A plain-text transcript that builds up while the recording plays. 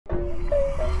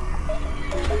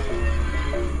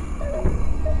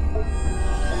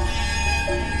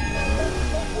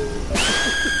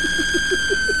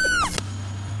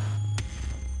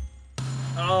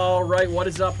What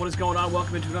is up? What is going on?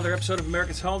 Welcome into another episode of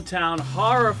America's Hometown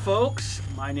Horror, folks.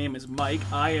 My name is Mike.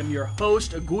 I am your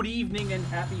host. A good evening and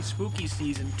happy spooky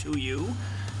season to you.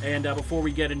 And before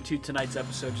we get into tonight's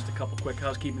episode, just a couple quick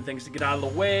housekeeping things to get out of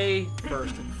the way.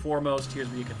 First and foremost, here's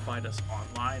where you can find us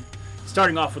online.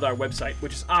 Starting off with our website,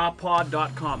 which is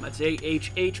ahpod.com. That's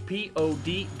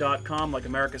ahhpod.com, like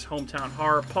America's Hometown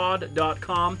Horror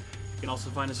Pod.com. You can also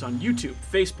find us on YouTube,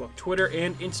 Facebook, Twitter,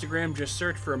 and Instagram. Just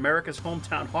search for America's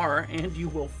Hometown Horror, and you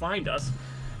will find us.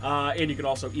 And you can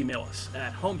also email us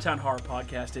at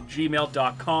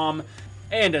hometownhorrorpodcast@gmail.com.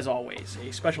 And as always,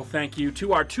 a special thank you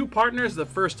to our two partners, the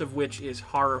first of which is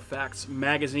Horror Facts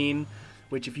Magazine,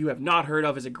 which, if you have not heard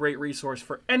of, is a great resource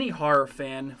for any horror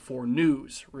fan for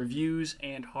news, reviews,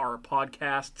 and horror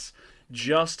podcasts.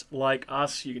 Just like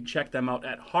us, you can check them out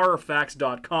at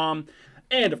horrorfacts.com.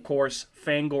 And, of course,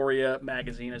 Fangoria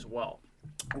Magazine as well.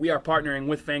 We are partnering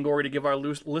with Fangoria to give our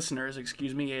listeners,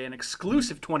 an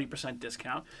exclusive 20%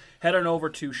 discount. Head on over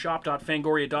to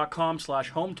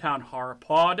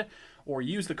shop.fangoria.com/hometownhorrorpod or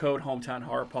use the code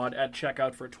HometownHorrorPod at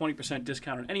checkout for a 20%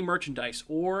 discount on any merchandise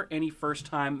or any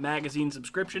first-time magazine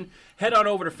subscription. Head on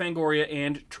over to Fangoria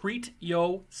and treat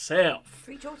yourself.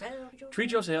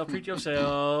 Treat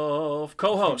yourself.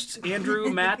 Co-hosts,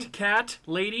 Andrew, Matt, Kat,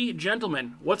 lady,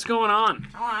 gentlemen. What's going on?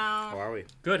 How are we?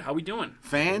 Good. How we doing?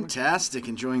 Fantastic.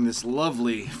 Enjoying this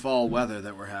lovely fall weather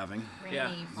that we're having.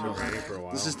 Yeah. Been raining for a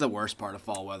while. This is the worst part of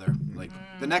fall weather. Like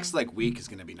the next week is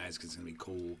going to be nice because it's going to be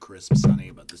cool, crisp, sunny,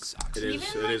 but this sucks. It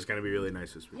is going to be really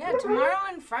nice this week. Yeah, tomorrow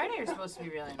and Friday are supposed to be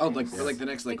really nice. Oh, for the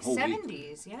next whole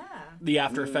 70s, week. yeah. The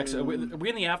after effects. Are we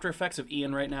in the after effects of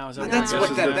Ian right now? Is that That's what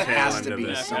what is that the has tail to end be of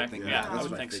this. something. Yeah, That's I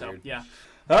would what think so. figured. Yeah.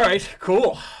 All right,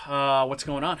 cool. What's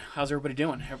going on? How's everybody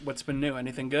doing? What's been new?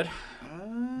 Anything good?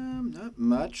 Not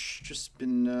much. Just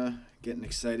been getting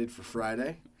excited for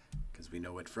Friday because we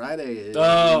know what Friday is.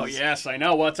 Oh, yes, I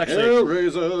know. Well, it's actually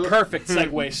Hellraiser. perfect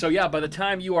segue. So, yeah, by the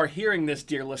time you are hearing this,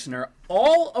 dear listener,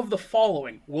 all of the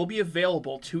following will be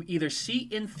available to either see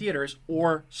in theaters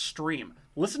or stream.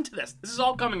 Listen to this. This is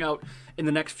all coming out in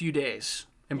the next few days.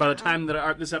 And by the time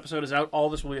that this episode is out, all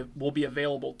this will be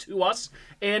available to us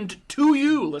and to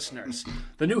you, listeners.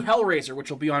 The new Hellraiser,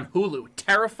 which will be on Hulu.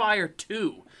 Terrifier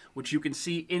 2, which you can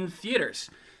see in theaters.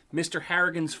 Mr.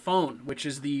 Harrigan's Phone, which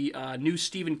is the new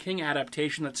Stephen King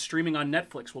adaptation that's streaming on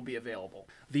Netflix, will be available.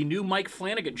 The new Mike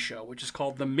Flanagan show, which is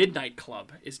called The Midnight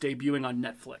Club, is debuting on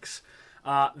Netflix.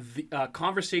 The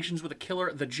Conversations with a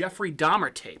Killer, the Jeffrey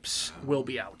Dahmer tapes, will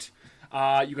be out.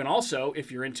 You can also,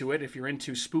 if you're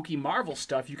into spooky Marvel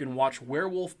stuff, you can watch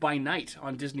Werewolf by Night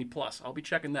on Disney+. I'll be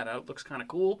checking that out. Looks kind of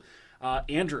cool.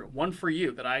 Andrew, one for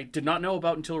you that I did not know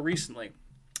about until recently.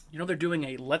 You know they're doing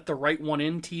a Let the Right One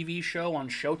In TV show on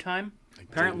Showtime?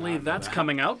 Apparently that's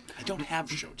coming out. I don't have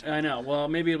Showtime. I know. Well,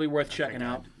 maybe it'll be worth checking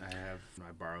out. I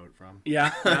borrowed it from.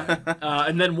 Yeah.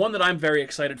 And then one that I'm very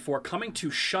excited for, coming to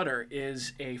Shudder,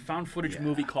 is a found footage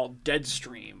movie called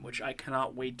Deadstream, which I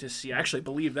cannot wait to see. I actually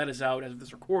believe that is out as of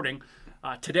this recording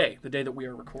today, the day that we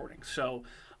are recording. So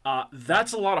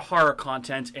that's a lot of horror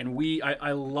content, and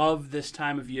I love this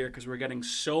time of year because we're getting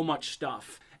so much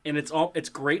stuff. And it's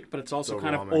great, but it's also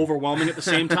kind of overwhelming at the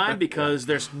same time because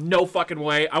there's no fucking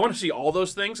way. I want to see all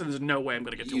those things, and there's no way I'm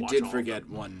going to get to watch all You of did forget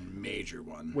one major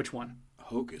one. Which one?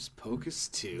 Hocus Pocus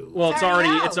 2. Well, it's already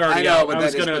I know, out. but I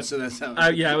was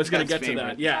gonna get to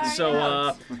that. Yeah.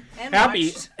 So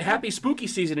happy spooky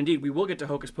season indeed. We will get to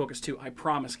Hocus Pocus 2. I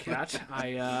promise, Kat.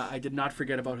 I did not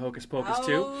forget about Hocus Pocus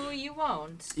 2. Oh, you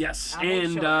won't. Yes, I'll make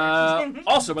and sure.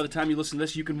 also by the time you listen to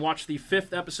this, you can watch the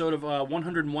 5th episode of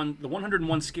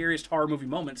 101 Scariest Horror Movie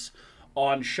Moments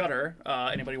on Shudder.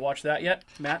 Anybody watch that yet,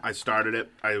 Matt? I started it.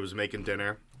 I was making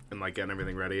dinner and getting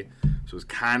everything ready. So I was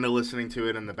kind of listening to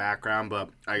it in the background, but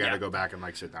I got to go back and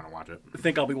sit down and watch it. I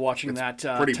think I'll be watching that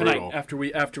pretty tonight brutal.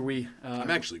 after we I'm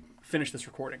actually finish this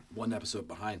recording. one episode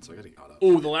behind, so I got to get caught up.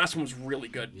 Oh, the last one was really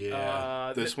good.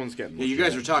 Yeah. This one's getting... Yeah, you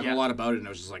guys were talking a lot about it, and I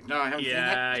was just like, no, I haven't seen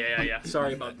that. Yeah.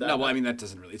 Sorry about that. No, well, I mean, that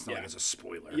doesn't really, it's not like it's a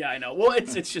spoiler. Yeah, I know. Well,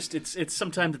 it's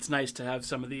sometimes it's nice to have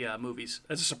some of the movies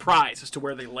as a surprise as to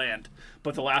where they land.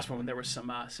 But the last one, there was some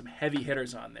heavy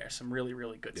hitters on there, some really,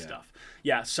 really good stuff.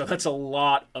 Yeah, so that's a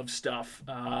lot of stuff.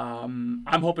 I'm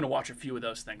hoping to watch a few of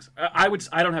those things. I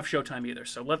don't have Showtime either,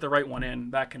 so Let the Right One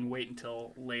In. That can wait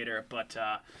until later, but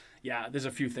yeah, there's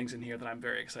a few things in here that I'm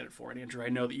very excited for. And Andrew, I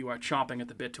know that you are chomping at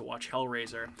the bit to watch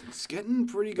Hellraiser. It's getting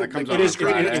pretty good. That comes It out is on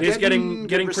Friday. it is getting good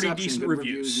pretty reception, decent good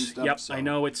reviews. and stuff, Yep, so. I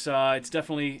know it's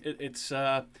definitely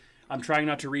I'm trying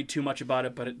not to read too much about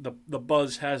it, but the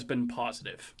buzz has been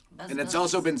positive. And it's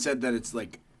also been said that it's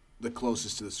the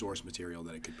closest to the source material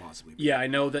that it could possibly be. Yeah, I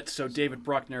know that. So David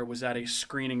Bruckner was at a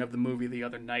screening of the movie the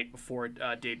other night before it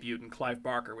debuted, and Clive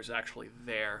Barker was actually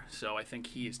there. So I think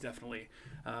he is definitely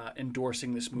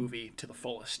endorsing this movie to the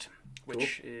fullest,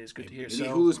 which is good to hear. Maybe So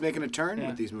Hulu's making a turn yeah.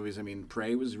 with these movies. I mean,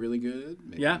 Prey was really good.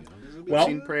 Maybe, Yeah. this will be Well- I've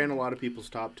seen Prey in a lot of people's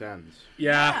top 10s.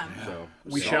 yeah. So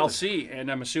We Solid. shall see,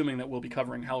 and I'm assuming that we'll be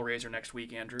covering Hellraiser next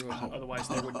week, Andrew. Otherwise,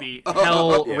 there would be Yeah.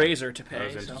 Hellraiser to I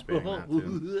pay. was So. anticipating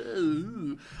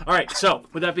that, All right. So,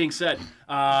 with that being said,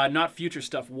 not future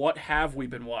stuff. What have we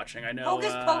been watching? I know.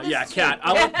 Hocus Pocus yeah, 2. Kat.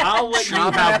 I'll let you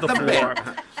have the floor.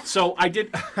 So I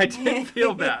did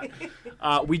feel bad.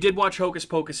 We did watch Hocus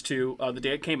Pocus 2 the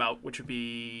day it came out, which would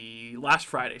be last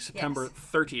Friday, September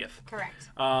 30th. Correct.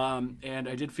 And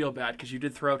I did feel bad because you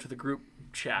did throw out to the group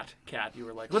chat, Kat. You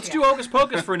were like, "Let's Yeah. do Hocus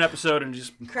Pocus for an episode," and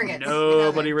just Crickets.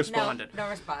 nobody Nothing. responded. No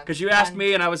response. Because you asked None.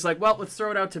 me, and I was like, "Well, let's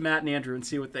throw it out to Matt and Andrew and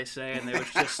see what they say," and they was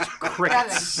just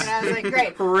crickets. Nothing. And I was like,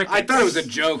 great. Crickets. I thought it was a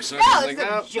joke, so No, I was it's like,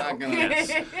 a "Oh, joke. not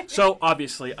gonna." So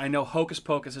obviously, I know Hocus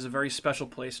Pocus has a very special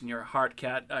place in your heart,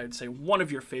 Kat. I'd say one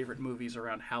of your favorite movies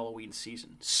around Halloween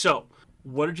season. So,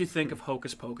 what did you think of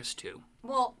Hocus Pocus 2?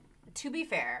 Well, to be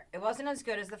fair, it wasn't as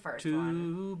good as the first one.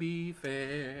 To be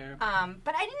fair.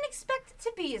 But I didn't expect it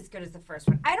to be as good as the first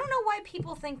one. I don't know why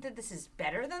people think that this is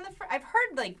better than the first. I've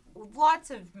heard like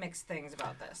lots of mixed things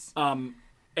about this.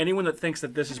 Anyone that thinks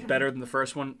that this is better than the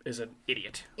first one is an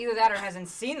idiot. Either that or hasn't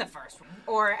seen the first one,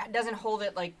 or doesn't hold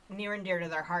it like near and dear to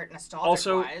their heart nostalgic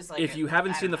Also, wise. Like if you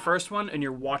haven't I seen don't the know. first one and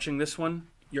you're watching this one,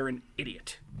 you're an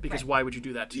idiot. Because Right. why would you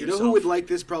do that to You yourself? know who would like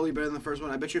this probably better than the first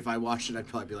one? I bet you if I watched it, I'd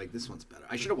probably be like, "This one's better."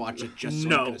 I should have watched it just so I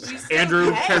No. could have said. Still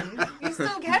Andrew. can. You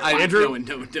still can. I, watch Andrew-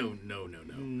 it. No.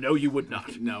 No, you would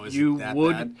not. No, is you it that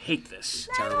would bad? hate this.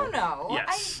 I don't know.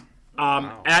 Yes.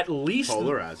 Wow. At least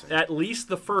Polarizing. at least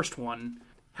the first one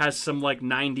has some like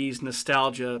 90s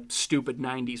nostalgia, stupid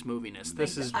 90s moviness.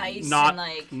 This is ice not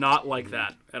and, not like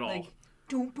that at all. Like,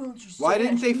 don't build yourself. Why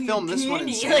didn't they film this one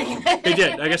in Salem? They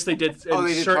did. I guess they did. Oh, in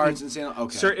they did certain- parts in Salem.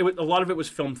 Okay. a lot of it was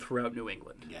filmed throughout New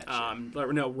England. Gotcha.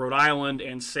 No, Rhode Island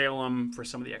and Salem for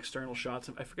some of the external shots.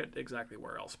 I forget exactly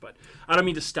where else, but I don't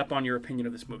mean to step on your opinion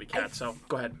of this movie, Kat. So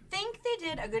go ahead. I think they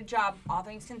did a good job, all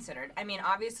things considered. I mean,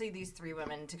 obviously, these three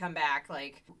women to come back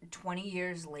like 20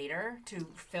 years later to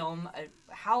film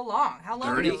how long? How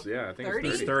long? 30? ago? Yeah, I think 30?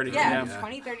 it's 30, Yeah, yeah.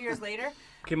 20, 30 years later.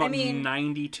 Came out I mean, in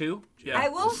 92. Yeah. I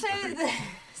will say that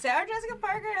Sarah Jessica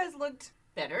Parker has looked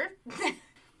better.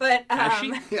 But Has she?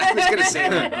 Yeah, I was gonna say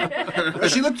that.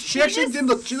 But she actually did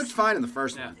look. She looked fine in the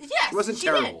first one. yes, She wasn't she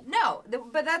terrible. Did. No,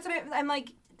 but that's what I'm like.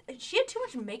 She had too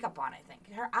much makeup on. I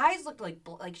think her eyes looked like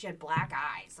she had black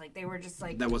eyes. Like they were just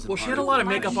like That wasn't. Well, she part had a lot of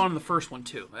much. makeup on in the first one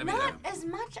too. I mean, not as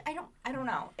much. I don't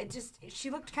know. It just she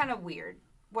looked kind of weird.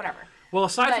 Whatever. well,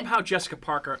 aside from but- how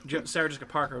Sarah Jessica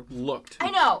Parker looked, I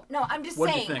know. No, I'm just What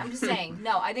did you saying. think? I'm just saying.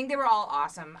 No, I think they were all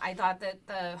awesome. I thought that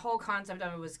the whole concept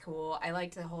of it was cool. I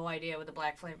liked the whole idea with the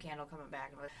black flame candle coming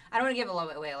back. I don't want to give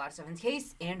away a lot of stuff in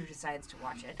case Andrew decides to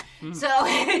watch it. Hmm. So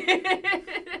I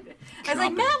was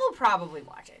like, Matt will probably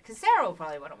watch it because Sarah will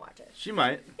probably want to watch it. She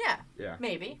might. Yeah. Yeah.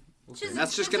 Maybe. She's-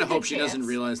 That's just there's gonna a good hope she doesn't chance.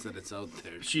 realize that it's out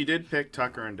there. She did pick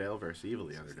Tucker and Dale versus Evil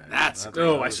the other day. That's That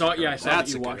oh, I was saw. a good Yeah, I saw one. that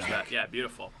That's you a good watched one. that. Yeah,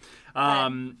 beautiful.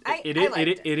 I It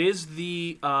liked it. is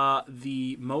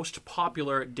the most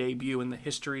popular debut in the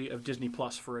history of Disney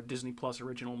Plus for a Disney Plus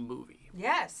original movie.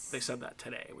 Yes. They said that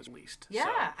today. It was released. Yeah.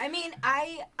 So. I mean,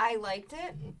 I liked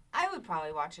it. I would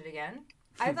probably watch it again.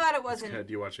 I thought it wasn't.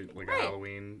 Do you watch it like Right. a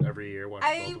Halloween every year? Watch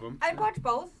both of them? I'd watch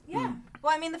both. Yeah.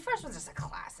 Well, I mean, the first one's just a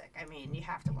classic. I mean, you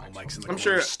have to watch. Mike's in the I'm corner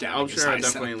sure. stabbing I'm his sure I eyes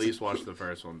definitely out. at least watch the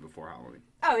first one before Halloween.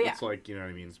 Oh yeah. It's like, you know what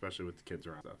I mean, especially with the kids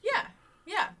around stuff. Yeah.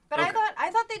 Yeah. But Okay. I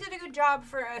thought they did a good job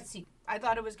for a sequel. I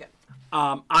thought it was good.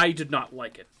 I did not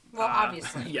like it. Well,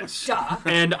 obviously. Yes. Duh.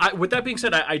 And with that being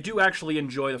said, I do actually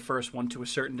enjoy the first one to a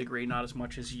certain degree, not as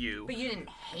much as you. But you didn't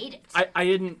hate it. I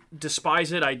didn't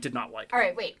despise it. I did not like it. All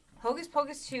right, wait. Hocus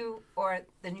Pocus 2 or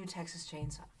the new Texas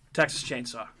Chainsaw? Texas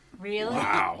Chainsaw. Really?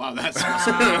 Wow, that's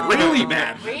really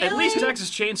bad. Really? At least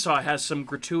Texas Chainsaw has some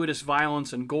gratuitous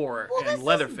violence and gore well, and this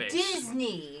Leatherface. is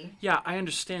Disney. Yeah, I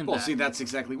understand Well, that. see, that's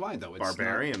exactly why, though. It's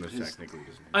Barbarian not was his- technically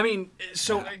Disney. I mean,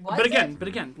 so, Was but it?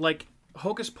 again, like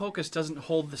Hocus Pocus doesn't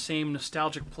hold the same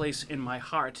nostalgic place in my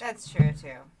heart That's true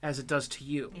too. as it does to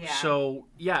you. Yeah. So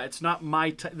yeah, it's not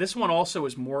my. This one also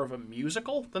is more of a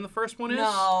musical than the first one is.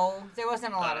 No, there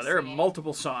wasn't a lot of There are singing.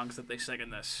 multiple songs that they sing in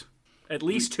this. At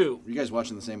least two. Were you guys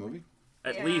watching the same movie?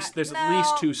 At Yeah, least there's at no,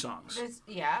 least two songs.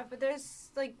 But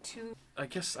there's like two. I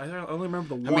guess I only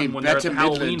remember the I one mean, when they're at Bette the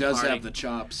Halloween Midler does party. have the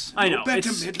chops. I know, Bette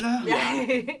it's-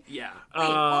 Midler? Yeah. Wait,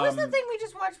 what was the Um, thing we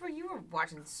just watched where you were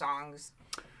watching songs?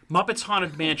 Muppets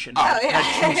Haunted Mansion. Oh, yeah.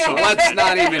 had 2 songs. Let's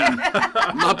not even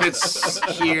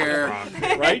Muppets here,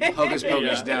 Right? Hocus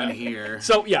Pocus down here.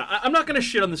 So yeah, I'm not going to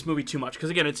shit on this movie too much because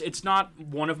again, it's not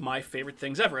one of my favorite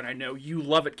things ever, and I know you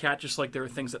love it, Kat. Just like there are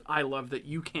things that I love that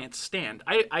you can't stand.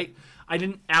 I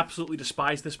didn't absolutely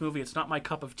despise this movie. It's not my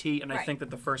cup of tea, and I Right. think that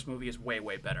the first movie is way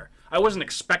better. I wasn't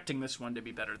expecting this one to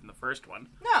be better than the first one.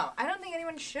 No, I don't think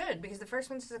anyone should because the first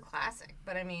one's just a classic.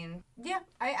 But I mean, yeah,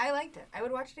 I liked it. I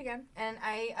would watch it again, and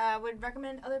I would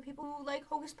recommend other people who like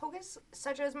Hocus Pocus,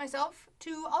 such as myself,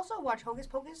 to also watch Hocus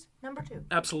Pocus #2.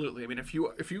 Absolutely. I mean, if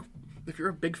you're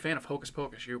a big fan of Hocus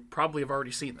Pocus, you probably have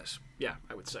already seen this. Yeah,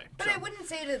 I would say. But So, I wouldn't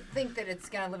say to think that it's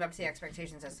gonna live up to the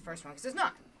expectations as the first one because it's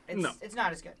not. No. It's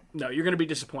not as good. no, you're going to be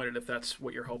disappointed if that's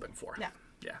what you're hoping for. No.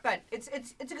 Yeah. But it's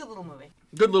a good little movie.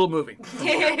 Good little movie.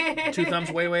 2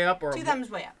 thumbs way up, or 2 thumbs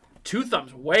way up. 2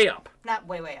 thumbs way up, Not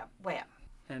way up. Way up.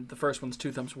 and the first one's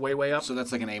 2 thumbs way up. So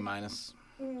that's like an A-.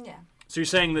 Yeah. So you're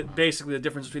saying that basically the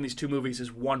difference between these 2 movies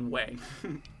is 1 way.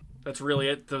 That's really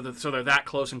it. So they're that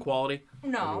close in quality.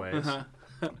 No. Anyways.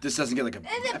 This doesn't get like a.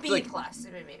 It's I a feel B like plus.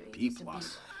 Maybe. B It's a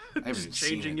plus. I haven't even seen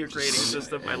Changing it. your grading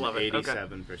system. I love it. Okay.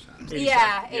 87%.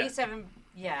 Yeah, 87. 87.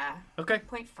 Yeah. Okay.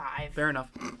 0.5. Fair enough.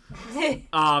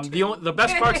 The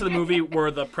best parts of the movie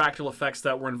were the practical effects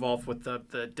that were involved with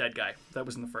the dead guy that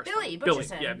was in the first Billy one.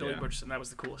 Butcherson. Yeah, Billy Yeah. Butcherson. That was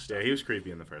the coolest stuff. Yeah, he was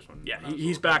creepy in the first one. Yeah,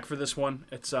 he's back for this one.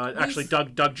 It's actually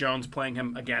Doug Jones playing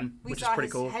him again, We which is saw pretty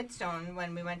his cool. headstone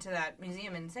when we went to that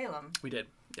museum in Salem. We did.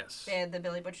 Yes. They had the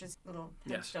Billy Butcher's little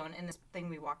Yes. headstone in this thing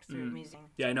we walked through museum.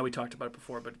 Yeah, I know we talked about it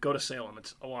before, but go to Salem.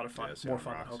 It's a lot of fun. Yeah, More Salem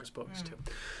fun than rocks. Hocus Pocus, too.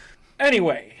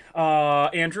 Anyway,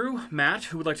 Andrew, Matt,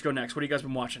 who would like to go next? What have you guys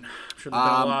been watching? I'm sure there's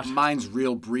been a lot. Mine's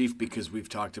real brief because we've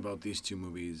talked about these 2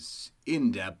 movies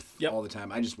in depth Yep. all the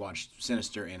time. I just watched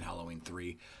Sinister and Halloween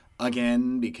 3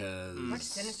 again because. Watch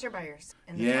Sinister by yourself.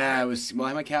 Yeah, I was.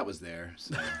 Well, my cat was there.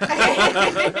 So.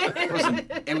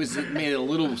 It made it a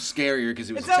little scarier because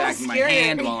it was It's always attacking my scarier.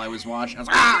 hand while I was watching. I was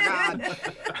like, ah,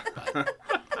 God.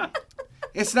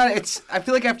 It's not. It's. I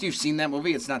feel like after you've seen that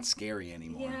movie, it's not scary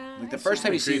anymore. Yeah, Like the it's first time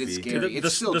not you see it, it's creepy. scary.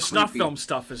 It's still the snuff creepy. film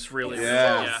stuff is really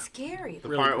Yeah. yeah. Scary. The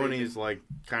Really part when creepy. he's like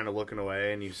kind of looking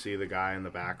away and you see the guy in the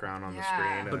background on the Yeah.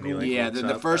 screen. And then he, like, Yeah, looks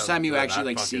the up, first time you that actually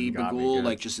like fucking see got me Bagul good.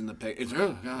 like just in the picture, it's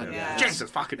oh god, Yeah. Jesus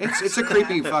fucking. it's a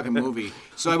creepy fucking movie.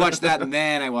 So I watched that and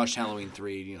then I watched Halloween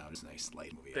 3. You know, just a nice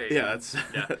light movie. There you Yeah, go. that's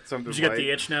something. Did you get light. the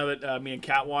itch now that me and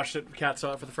Kat watched it? Kat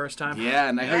saw it for the first time. Yeah,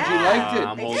 and I heard Yeah. you liked it.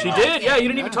 I'm They holding She on. did. Yeah, you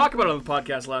didn't even Yeah. talk about it on the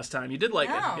podcast last time. You did like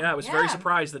it. No, Yeah, I was very yeah.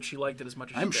 surprised that she liked it as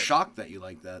much as she I'm did. shocked that you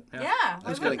like that. Yeah, why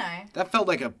That's wouldn't like- I? That felt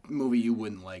like a movie you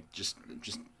wouldn't like. Just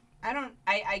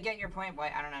I get your point.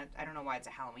 Why I don't know why it's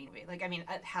a Halloween movie. Like I mean,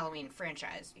 a Halloween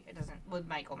franchise. It doesn't with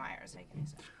Michael Myers make any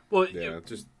sense. Well, Yeah,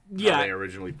 just Yeah. how they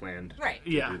originally planned Right. to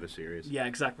Yeah. do the series. Yeah,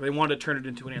 exactly. They wanted to turn it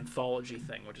into an anthology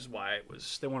thing, which is why it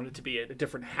was. They wanted it to be a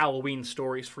different Halloween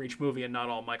stories for each movie, and not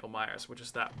all Michael Myers, which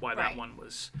is why that Right. one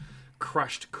was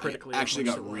crushed critically. I as actually much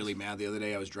as got it was. really mad the other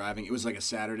day. I was driving. It was like a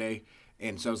Saturday,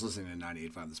 and so I was listening to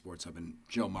 98.5 The Sports Hub, and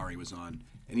Joe Murray was on,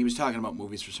 and he was talking about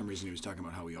movies for some reason. He was talking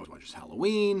about how he always watches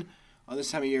Halloween on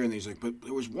this time of year, and he's like, but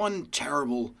there was one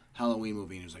terrible Halloween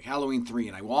movie, and he was like, Halloween 3,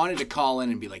 and I wanted to call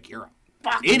in and be like, you're a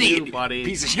Fucking idiot, you, buddy.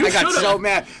 piece of shit. You I got should've. so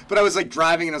mad, but I was like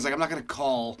driving, and I was like, I'm not gonna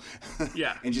call,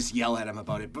 Yeah. and just yell at him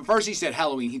about it. But first he said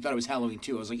Halloween. He thought it was Halloween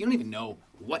 2. I was like, you don't even know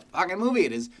what fucking movie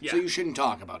it is, Yeah. so you shouldn't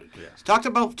talk about it. Talk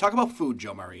about food,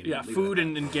 Joe Murray. and Yeah, leave it food at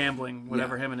that. and gambling,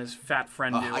 whatever Yeah. him and his fat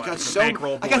friend do. I at got the so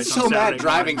Bankroll I got Boys so on mad Saturday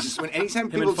driving. morning. Just when anytime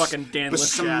Him people and fucking Dan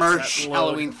Lipschatz besmirch at Load.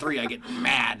 Halloween 3, I get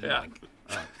mad. Yeah.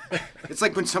 Like, it's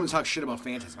like when someone talks shit about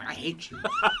Phantasm. Like, I hate you.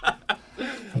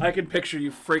 I can picture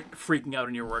you freaking out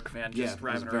in your work van, just Yeah, I was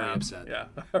driving very around. upset. Yeah,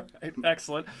 all right,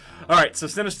 excellent. All right, so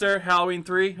Sinister, Halloween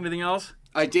 3, anything else?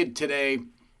 I did today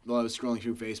while I was scrolling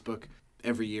through Facebook.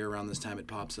 Every year around this time it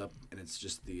pops up, and it's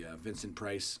just the Vincent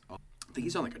Price. I think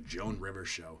he's on like a Joan Rivers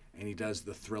show, and he does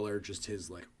the Thriller, just his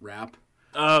like rap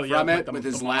Oh, yeah, from it the with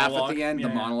his the laugh at monologue. the end. Yeah,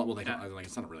 The yeah. monologue. Well, they Yeah. don't, like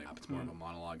it's not really rap; it's more of a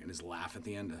monologue, and his laugh at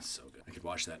the end is so good. I could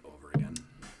watch that over again.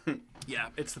 Yeah,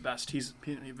 it's the best.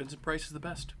 Vincent Price is the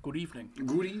best. Good evening.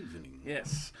 Good evening.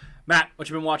 Yes. Matt, what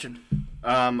you been watching?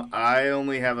 I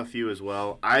only have a few as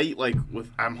well.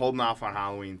 I'm holding off on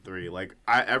Halloween 3. Like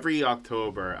every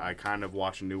October, I kind of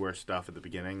watch newer stuff at the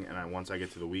beginning, and once I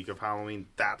get to the week of Halloween,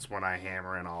 that's when I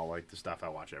hammer in all like the stuff I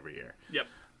watch every year. Yep.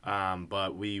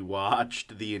 But we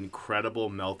watched The Incredible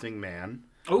Melting Man.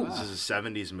 Oh. This is a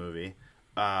 70s movie.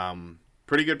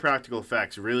 Pretty good practical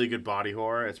effects, really good body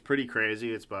horror. It's pretty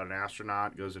crazy. It's about an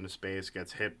astronaut goes into space,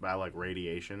 gets hit by like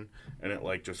radiation, and it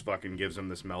like just fucking gives him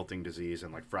this melting disease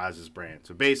and like fries his brain.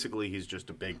 So basically, he's just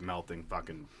a big melting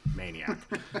fucking maniac.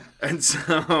 And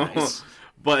so, Nice.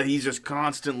 but he's just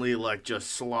constantly like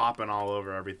just slopping all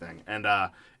over everything. And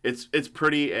it's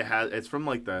pretty. It's from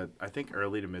like the I think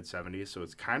early to mid 70s, so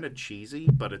it's kind of cheesy,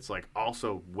 but it's like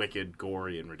also wicked,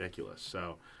 gory, and ridiculous.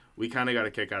 So we kind of got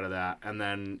a kick out of that. And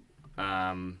then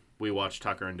we watched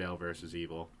Tucker and Dale versus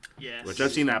Evil, Yes. which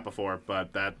I've seen that before,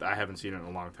 but that I haven't seen it in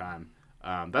a long time.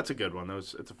 That's a good one.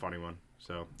 It's a funny one.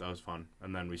 So that was fun.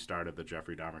 And then we started the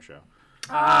Jeffrey Dahmer show.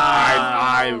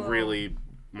 I really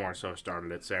more so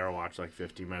started it. Sarah watched like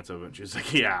 15 minutes of it, and she's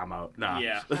like, "Yeah, I'm out." Nah.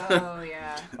 Yeah. Oh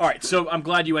yeah. All right, so I'm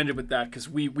glad you ended with that because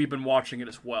we've been watching it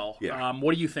as well. Yeah.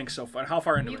 What do you think so far? How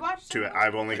far into You it? watched Two. it?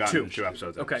 I've only gotten Two. 2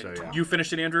 episodes. In, Okay, So, yeah. you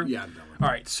finished it, Andrew? Yeah, I'm done with it. All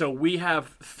right, so we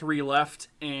have 3 left,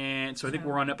 and so I think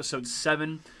we're on episode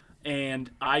 7,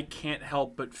 and I can't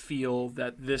help but feel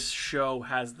that this show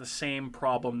has the same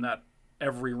problem that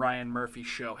every Ryan Murphy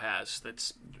show has.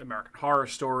 That's American Horror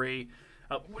Story.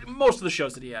 Most of the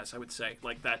shows that he has, I would say,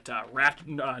 like that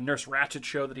Nurse Ratched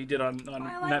show that he did on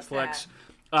I liked Netflix.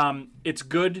 It's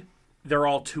good. They're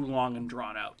all too long and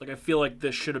drawn out. Like I feel like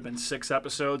this should have been 6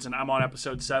 episodes, and I'm on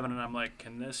episode 7, and I'm like,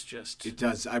 can this just? It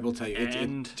does. I will tell you,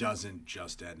 And- it doesn't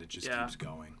just end. It just Yeah. keeps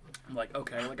going. I'm like,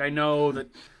 okay, like I know that,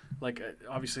 like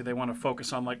obviously they want to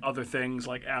focus on like other things,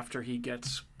 like after he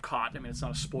gets caught. I mean, it's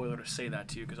not a spoiler to say that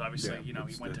to you because obviously he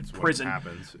went to That's what prison.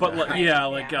 happens. But Yeah.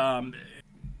 like,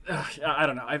 I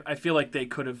don't know. I feel like they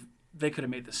could have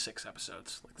made this 6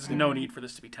 episodes. Like, there's no need for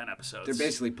this to be 10 episodes. They're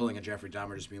basically pulling a Jeffrey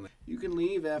Dahmer, just being like, "You can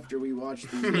leave after we watch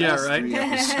these Yeah, last right. 3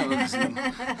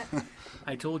 episodes."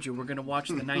 I told you we're gonna watch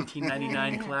the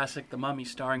 1999 classic The Mummy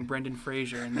starring Brendan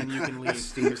Fraser, and then you can leave.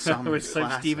 Steve Summers It's like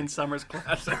classic. Steven Summers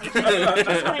classic.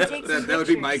 That would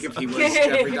be Mike if he was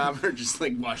Jeffrey Dahmer, just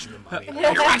like watching the money.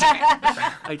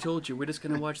 I told you we're just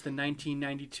gonna watch the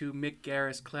 1992 Mick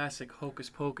Garris classic Hocus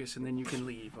Pocus, and then you can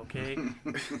leave. Okay?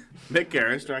 Mick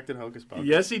Garris directed Hocus Pocus.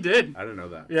 Yes, he did. I didn't know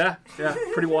that. Yeah,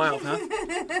 pretty wild,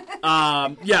 huh?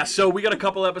 Yeah, so we got a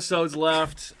couple episodes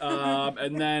left,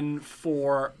 and then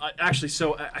for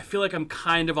so I feel like I'm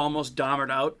kind of almost Dahmered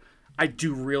out. I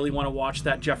do really want to watch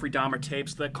that Jeffrey Dahmer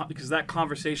tapes because that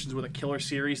Conversations with a Killer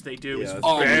series they do is that's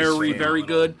always very, very phenomenal.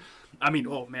 good. I mean,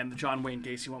 oh man, the John Wayne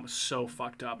Gacy one was so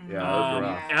fucked up. Yeah, that was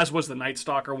rough. As was the Night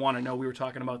Stalker one. I know we were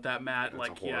talking about that, Matt. It's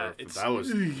like, a yeah, horror. it's That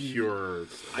was pure.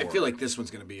 I feel like this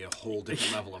one's going to be a whole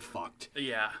different level of fucked.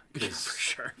 yeah, for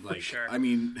sure, Like, for sure. I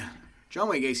mean, John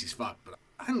Wayne Gacy's fucked, but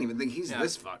I don't even think he's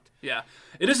this fucked. Yeah,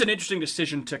 it is an interesting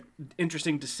decision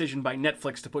by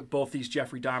Netflix to put both these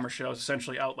Jeffrey Dahmer shows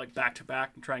essentially out like back to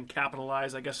back and try and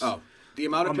capitalize. I guess. Oh, the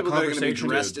amount of On the people that are going to be conversation,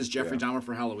 dressed dude. as Jeffrey Yeah. Dahmer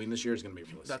for Halloween this year is going to be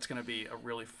ridiculous. That's going to be a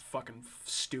really fucking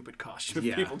stupid costume if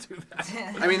Yeah. people do that.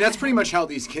 I mean, that's pretty much how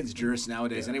these kids dress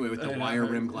nowadays, anyway, with the wire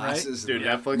rim glasses. Dude,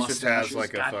 and Netflix just has mustaches.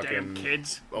 like a Goddamn fucking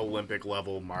kids. Olympic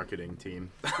level marketing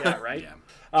team. Yeah, right? Yeah.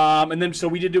 And then, so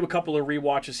we did do a couple of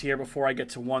rewatches here before I get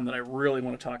to one that I really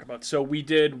want to talk about. So we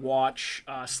did watch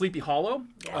Sleepy Hollow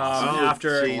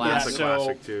after. see, that's a so,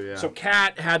 classic too, yeah. So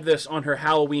Kat had this on her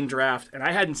Halloween draft, and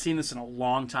I hadn't seen this in a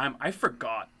long time. I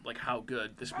forgot like how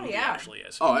good this movie yeah. actually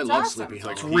is. Oh, I love awesome. Sleepy It's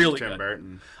Hollow. like really Tim good.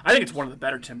 Burton. I think it's one of the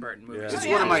better Tim Burton movies. Yeah. It's Oh,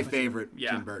 one of yeah. my favorite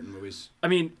Yeah. Tim Burton movies. I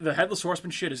mean, the Headless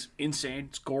Horseman shit is insane.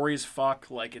 It's gory as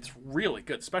fuck. Like, it's really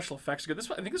good. Special effects are good.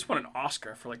 I think this won an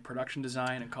Oscar for like production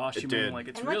design and costuming. did. Like,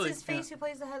 it's And really what's his face who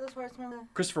plays the Headless Horseman?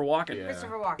 Christopher Walken. Yeah.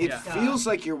 Christopher Walken. It Yeah. feels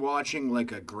like you're watching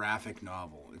like a graphic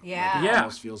novel. Yeah. Like, it Yeah.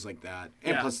 almost feels like that.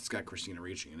 And Yeah. plus, it's got Christina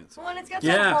Ricci in it. So. Well, and it's got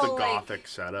Yeah. that The whole, like, gothic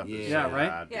setup. is Yeah, so right?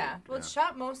 bad, dude. yeah. Well, it's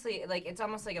shot mostly like it's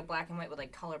almost like a black and white with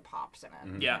like color pops in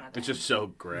it. Yeah. kind of It's thing. just so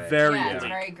gray. Very yeah, bleak. it's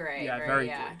very gray. Yeah, very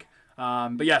yeah.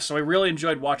 bleak. But yeah, so I really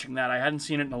enjoyed watching that. I hadn't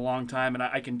seen it in a long time, and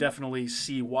I can definitely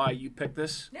see why you picked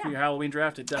this for Yeah. your Halloween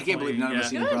draft. It I definitely, can't believe none of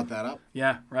us even Good. brought that up.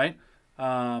 Yeah, right?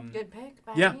 Good pick.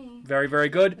 By Yeah, me. very, very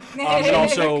good. And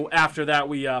also, after that,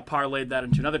 we parlayed that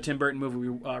into another Tim Burton movie. We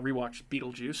rewatched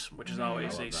Beetlejuice, which is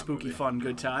always a spooky, fun,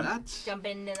 good time. That's Jump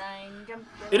in the line. Jump.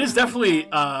 It is definitely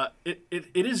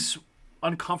it is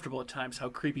uncomfortable at times how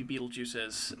creepy Beetlejuice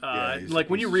is. Yeah, he's a like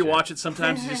when piece you of rewatch shit. it,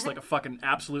 sometimes he's just like a fucking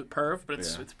absolute perv, but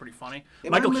it's Yeah. it's pretty funny.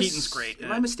 Am Michael I Keaton's great.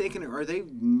 Am I mistaken? Are they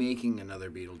making another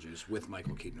Beetlejuice with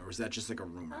Michael Keaton, or is that just like a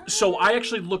rumor? So I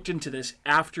actually looked into this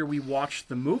after we watched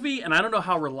the movie, and I don't know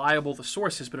how reliable the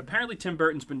source is, but apparently Tim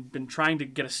Burton's been trying to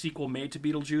get a sequel made to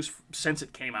Beetlejuice since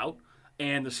it came out,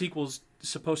 and the sequel's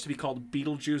supposed to be called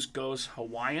Beetlejuice Goes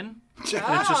Hawaiian, and it's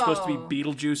just supposed to Oh. be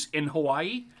Beetlejuice in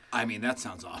Hawaii. I mean, that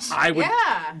sounds awesome. I would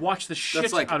Yeah. watch the shit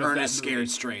That's like out of Ernest that movie. Scared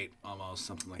Straight, almost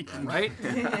something like that. Right?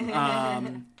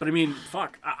 But I mean,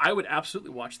 fuck, I would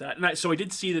absolutely watch that. And so I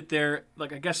did see that there,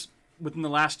 like, I guess within the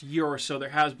last year or so,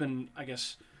 there has been, I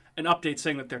guess, an update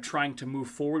saying that they're trying to move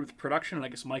forward with production, and I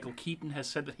guess Michael Keaton has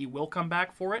said that he will come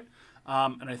back for it.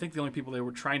 And I think the only people they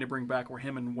were trying to bring back were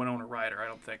him and Winona Ryder. I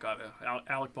don't think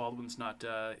Alec Baldwin's not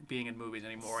being in movies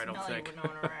anymore. I don't think.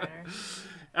 Winona Ryder.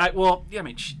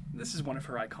 This is one of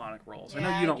her iconic roles. Yeah, I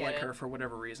know you don't get like it. her for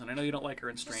whatever reason. I know you don't like her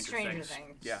in Stranger Things.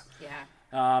 Yeah.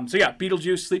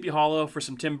 Beetlejuice, Sleepy Hollow for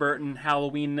some Tim Burton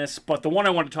Halloweenness. But the one I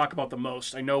want to talk about the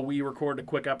most, I know we recorded a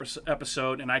quick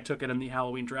episode, and I took it in the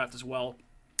Halloween draft as well.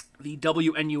 The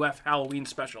WNUF Halloween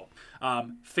special.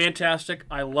 Fantastic.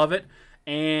 I love it.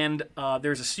 And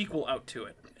there's a sequel out to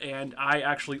it. And I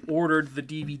actually ordered the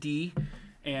DVD,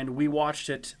 and we watched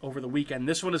it over the weekend.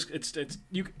 This one is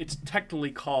it's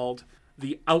technically called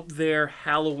the Out There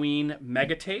Halloween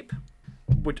Megatape,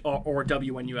 or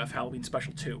WNUF Halloween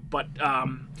Special 2. But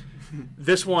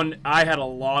this one, I had a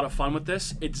lot of fun with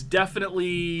this. It's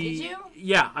definitely... Did you?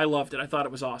 Yeah, I loved it. I thought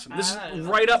it was awesome. This is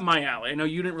right up my alley. I know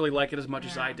you didn't really like it as much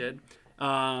as I did.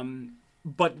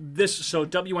 But so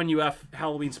WNUF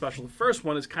Halloween Special, the first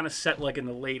one is kind of set like in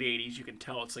the late 80s. You can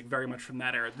tell it's like very much from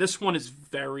that era. This one is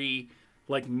very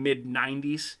like mid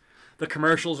 90s. The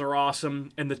commercials are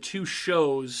awesome. And the two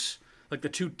shows, like the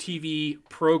two TV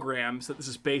programs that this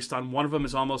is based on, one of them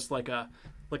is almost like a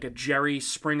Jerry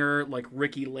Springer, like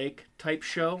Ricky Lake type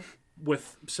show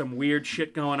with some weird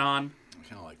shit going on. I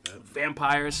kind of like that.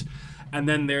 Vampires. And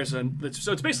then there's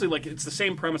so it's basically like it's the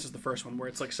same premise as the first one, where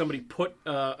it's like somebody put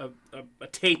a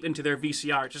tape into their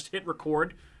VCR, just hit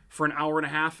record for an hour and a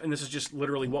half, and this is just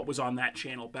literally what was on that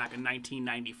channel back in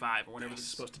 1995 or whenever this is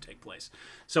supposed to take place.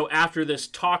 So after this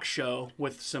talk show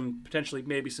with some potentially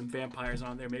maybe some vampires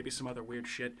on there, maybe some other weird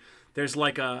shit, there's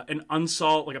like a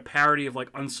parody of like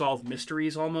unsolved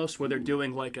mysteries almost, where they're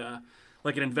doing like an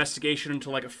investigation into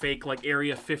like a fake like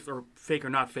Area 50 or fake or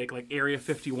not fake like Area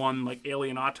 51 like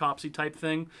alien autopsy type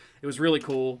thing. It was really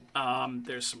cool.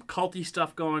 There's some culty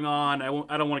stuff going on.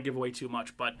 I don't want to give away too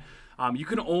much, but you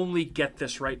can only get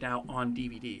this right now on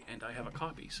DVD, and I have a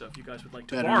copy. So if you guys would like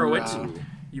to borrow it,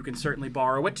 you can certainly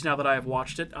borrow it. Now that I have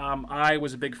watched it, I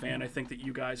was a big fan. I think that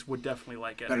you guys would definitely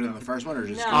like it. Better than the first one, or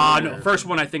just no? First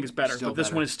one I think is better, Still but this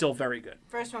better. one is still very good.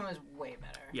 First one was way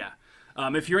better. Yeah.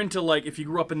 If you're into if you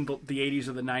grew up in the 80s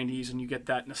or the 90s and you get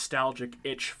that nostalgic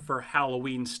itch for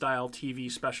Halloween style TV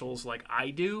specials like I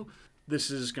do,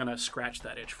 this is gonna scratch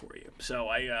that itch for you. So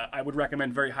I would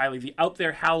recommend very highly the Out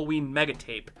There Halloween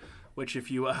Megatape, which if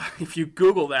you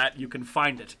Google that, you can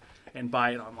find it and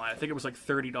buy it online. I think it was like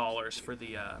 $30 for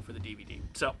the DVD.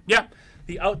 So yeah,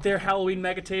 the Out There Halloween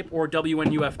Megatape or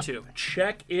WNUF2.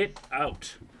 Check it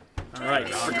out. All right. I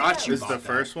forgot you Is bought the that.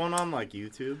 first one on like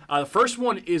YouTube? The first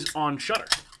one is on Shudder.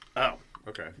 Oh,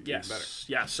 okay. Yes. Better.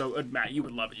 Yeah. So Matt, you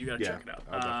would love it. You gotta Yeah, check it out.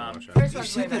 I'll definitely watch it. First You one's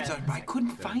said way better. that, but I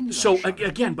couldn't find it. So on Shudder.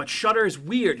 again, but Shudder is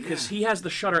weird because he has the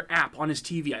Shudder app on his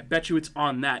TV. I bet you it's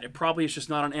on that. It probably is just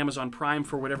not on Amazon Prime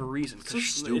for whatever reason. So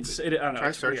stupid. I don't know, Try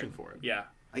it's searching weird. for it. Yeah.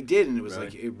 I did, and it was Really?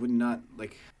 like it would not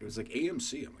like it was like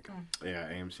AMC. I'm like, Yeah,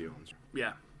 AMC owns.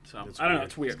 Yeah. So It's I don't know. weird.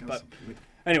 It's weird, It's but kinda-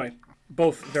 anyway,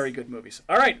 both very good movies.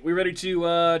 All right, we ready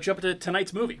to jump into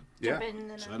tonight's movie? Yeah.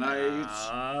 tonight.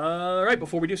 All right,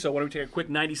 before we do so, why don't we take a quick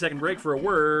 90-second break for a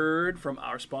word from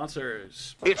our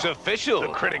sponsors? It's official. The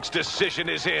critics' decision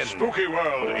is in. Spooky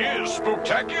World is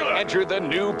spooktacular. Enter the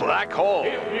new Black Hole.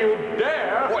 If you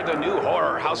dare. Or the new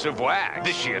horror House of Wax.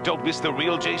 This year, don't miss the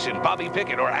real Jason, Bobby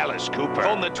Pickett, or Alice Cooper.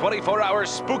 Phone the 24-hour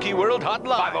Spooky World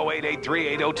hotline.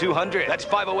 508-838-0200. That's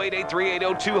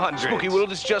 508-838-0200. Spooky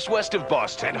World is just west of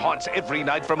Boston and haunts every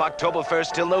night from October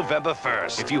 1st till November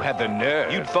 1st. If you had the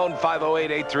nerve, you'd phone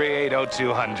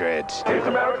 508-838-0200. It's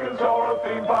American Horror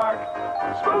Theme Park.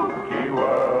 Spooky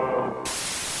World.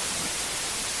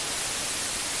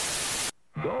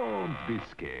 Don't be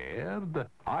scared.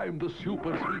 I'm the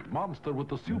super sweet monster with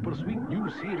the super sweet new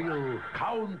cereal,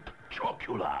 Count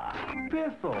Chocula.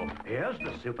 Biffle, here's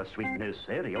the super sweet new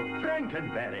cereal,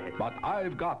 Frankenberry. But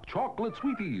I've got chocolate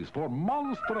sweeties for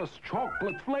monstrous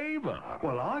chocolate flavor.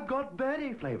 Well, I've got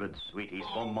berry-flavored sweeties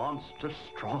for monster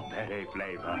strawberry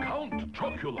flavor. Count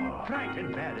Chocula.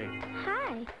 Frankenberry.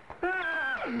 Hi.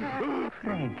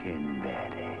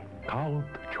 Frankenberry. Count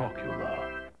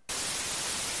Chocula.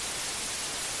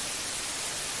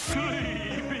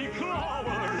 Sleepy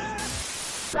Clovers.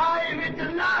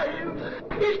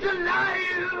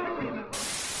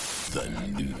 The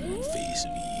new face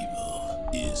of evil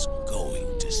is going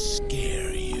to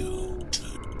scare you to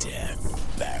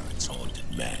death. Barrett's Haunted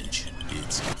Mansion.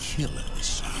 It's killer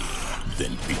this year.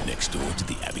 Then be next door to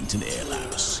the Abington Ale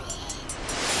House.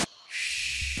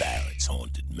 Barrett's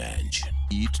Haunted Mansion.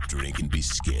 Eat, drink, and be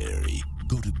scary.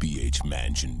 Go to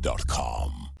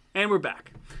bhmansion.com. And we're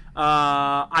back.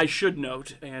 I should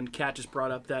note, and Kat just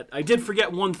brought up that I did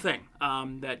forget one thing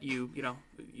that you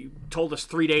told us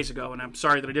 3 days ago, and I'm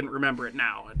sorry that I didn't remember it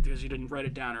now because you didn't write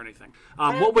it down or anything.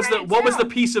 What was the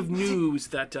piece of news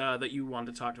that you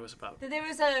wanted to talk to us about? There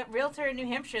was a realtor in New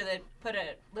Hampshire that put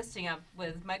a listing up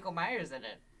with Michael Myers in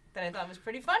it that I thought was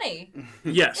pretty funny.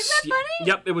 Yes. Isn't that funny?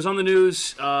 Yep, it was on the news.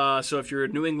 So if you're a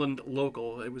New England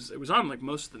local, it was on like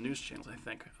most of the news channels, I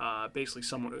think. Basically,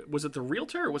 was it the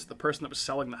realtor or was it the person that was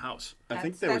selling the house? I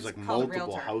think there was That's like called multiple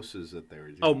realtor. houses that they were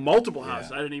doing. Oh, multiple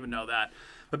houses. I didn't even know that.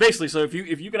 But basically, so if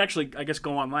you can actually, I guess,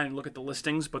 go online and look at the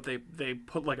listings, but they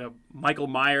put like a Michael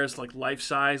Myers like life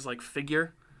size like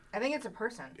figure. I think it's a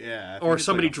person. Yeah. I think Or it's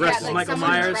somebody like a- dressed Yeah, as like Michael someone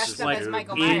Myers, dressed up like as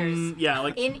Michael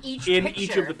Myers. in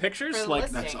each of the pictures, for the like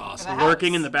listing That's for the awesome. house.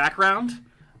 lurking in the background.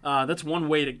 That's one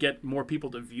way to get more people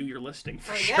to view your listing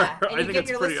for Oh, sure. yeah. And I you think get it's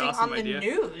your a pretty listing awesome on idea. the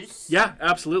news. Yeah,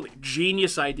 absolutely,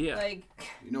 genius idea. Like,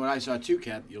 You know what I saw too,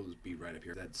 Kat? You'll be right up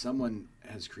here. That someone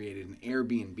has created an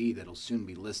Airbnb that'll soon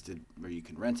be listed where you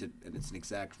can rent it, and it's an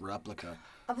exact replica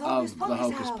of the of Hocus the Pocus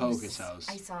Hocus house. Pocus house.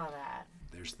 I saw that.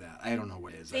 There's that. I don't know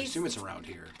what it is. I They assume s- it's around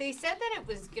here. They said that it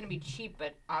was going to be cheap,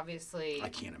 but obviously... I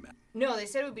can't imagine. No, they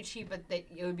said it would be cheap, but that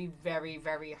it would be very,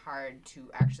 very hard to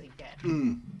actually get.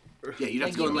 Yeah, you'd have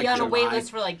Like, to go you'd in be like on a wait July.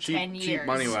 list for like 10 years. cheap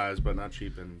money-wise, but not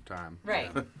cheap in time. Right,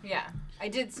 yeah. I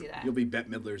did see that. You'll be Bette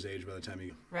Midler's age by the time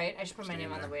you. Right? I should put my Stay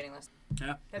name on there. the waiting list.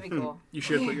 Yeah, That'd be cool. you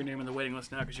should put your name on the waiting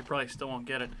list now because you probably still won't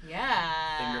get it.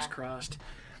 Yeah. Fingers crossed.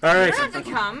 All right. You don't have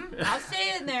to come. I'll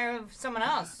stay in there with someone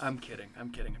else. I'm kidding.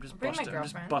 I'm just Bring my busting. I'm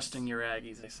just girlfriends. busting your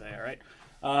Aggies, they say. All right.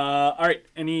 All right.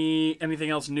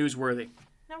 Anything else newsworthy?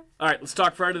 No. All right. Let's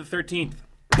talk Friday the 13th.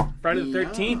 Friday the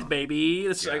 13th, baby.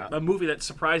 This is a movie that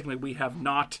surprisingly we have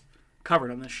not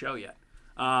covered on this show yet.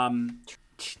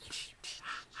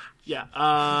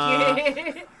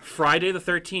 Friday the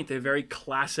 13th, a very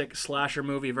classic slasher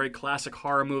movie, a very classic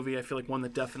horror movie. I feel like one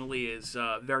that definitely is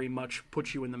very much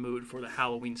puts you in the mood for the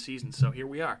Halloween season. So here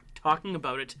we are, talking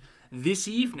about it this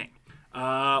evening.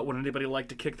 Would anybody like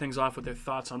to kick things off with their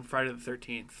thoughts on Friday the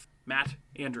 13th? Matt,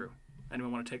 Andrew,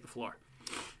 anyone want to take the floor?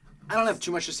 I don't have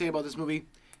too much to say about this movie.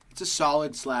 It's a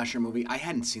solid slasher movie. I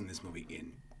hadn't seen this movie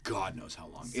in God knows how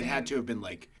long. It had to have been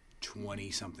like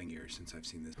 20-something years since I've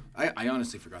seen this. I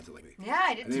honestly forgot to like. Yeah,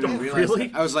 I I didn't didn't even too. realize. Really?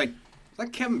 That. I was like, is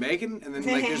that Kevin Bacon? And then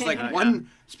like, there's like one.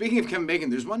 Speaking of Kevin Bacon,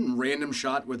 there's one random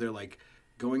shot where they're like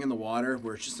going in the water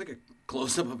where it's just like a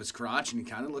close up of his crotch and he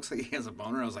kind of looks like he has a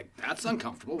boner. I was like, that's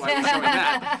uncomfortable. Why are you showing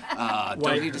that?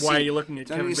 Why Don't need to are see- you looking at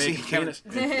don't Kevin need to see Bacon's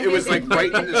Kevin- penis? It was like right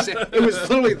in the. It was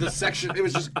literally the section. It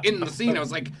was just in the scene. I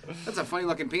was like, that's a funny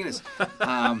looking penis.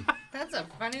 That's a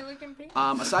funny looking piece.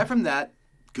 Aside from that,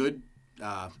 good.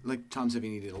 Like Tom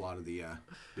Savini did a lot of the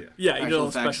Yeah, you did practical all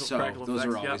effects, special so practical those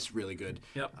effects. are always really good.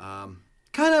 Yep.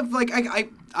 Kind of like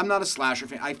I'm not a slasher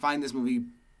fan. I find this movie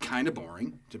kind of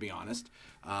boring, to be honest.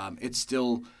 It's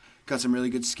still got some really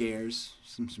good scares,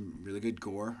 some really good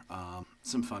gore,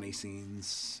 some funny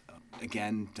scenes.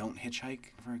 Again, don't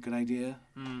hitchhike for a good idea.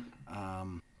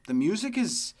 The music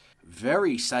is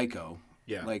very psycho.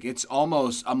 Yeah. Like it's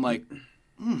almost. I'm like,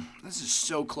 this is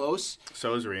so close.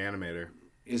 So is Reanimator.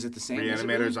 Is it the same? Is it Reanimator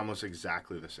really? is almost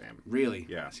exactly the same. Really?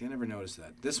 Yeah. See, I never noticed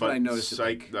that. This But one I noticed it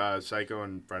like Psycho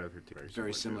and Friday the 13th are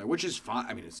very similar, which is fine.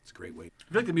 I mean, it's a great way.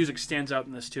 I feel like the music stands out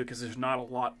in this too because there's not a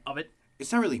lot of it.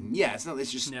 It's not really. Yeah, it's not.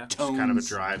 It's just Yeah. It's tones, kind of a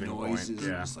driving noises, point, and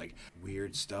yeah. just like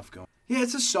weird stuff going. Yeah,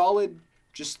 it's a solid,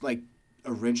 just like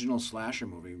original slasher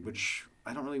movie, which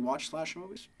I don't really watch slasher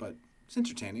movies, but it's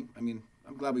entertaining. I mean,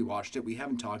 I'm glad we watched it. We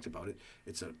haven't talked about it.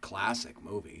 It's a classic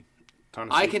movie. Ton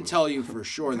of I can sequels. tell you for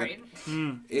sure that Right.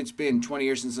 it's been 20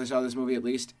 years since I saw this movie at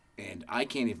least, and I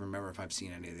can't even remember if I've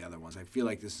seen any of the other ones. I feel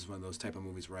like this is one of those type of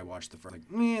movies where I watched the first,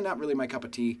 like, not really my cup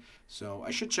of tea. So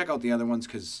I should check out the other ones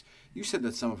because you said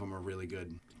that some of them are really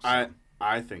good. So,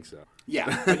 I think so.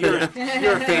 yeah, but you're a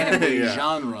fan of the Yeah.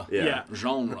 genre. Yeah.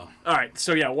 Genre. All right,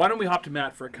 so yeah, why don't we hop to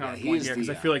Matt for a counterpoint he is here because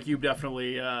the, I feel like you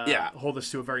definitely Yeah. hold this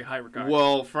to a very high regard.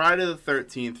 Well, Friday the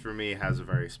 13th for me has a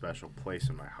very special place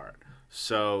in my heart.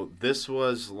 So this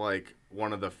was like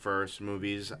one of the first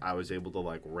movies I was able to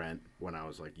like rent when I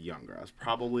was like younger. I was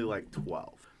probably like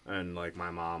 12, and like my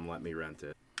mom let me rent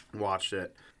it, watched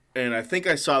it, and I think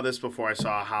I saw this before I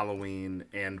saw Halloween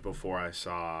and before I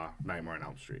saw Nightmare on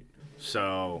Elm Street.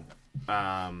 So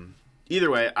either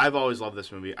way, I've always loved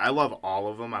this movie. I love all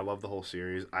of them. I love the whole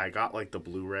series. I got like the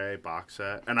Blu-ray box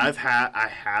set, and I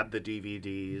had the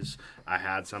DVDs. I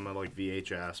had some of like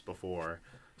VHS before.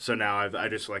 So now I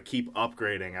just like keep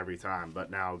upgrading every time,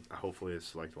 but now hopefully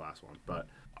it's like the last one. But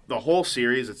the whole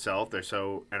series itself, they're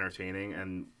so entertaining,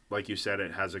 and like you said,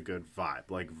 it has a good vibe.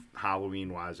 Like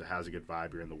Halloween-wise, it has a good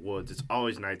vibe. You're in the woods. It's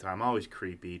always nighttime, always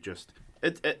creepy. Just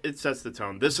it sets the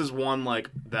tone. This is one like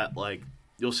that like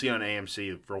you'll see on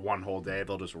AMC for one whole day.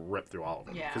 They'll just rip through all of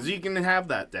them because you can have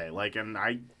that day. Like, and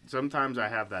sometimes I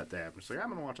have that day. I'm just like I'm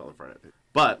gonna watch all the Friday.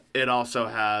 But it also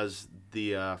has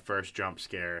the first jump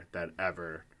scare that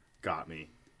ever got me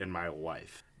in my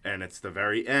life, and it's the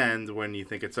very end when you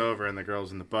think it's over and the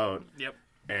girl's in the boat. Yep.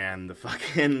 And the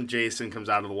fucking Jason comes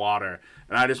out of the water.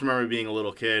 And I just remember being a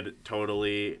little kid,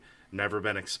 totally never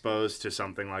been exposed to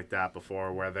something like that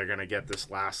before, where they're going to get this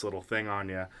last little thing on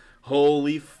you.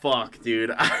 Holy fuck,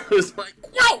 dude. I was like,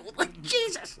 whoa, like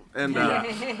Jesus. And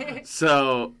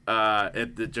so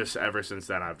it just, ever since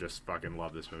then, I've just fucking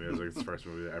loved this movie. It was like the first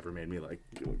movie that ever made me like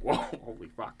whoa, holy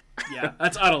fuck. Yeah,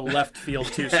 that's out of left field,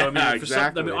 too. So, I mean,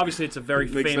 exactly. Obviously, it's a very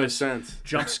famous no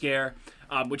jump scare.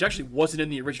 Which actually wasn't in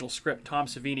the original script. Tom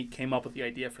Savini came up with the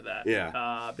idea for that.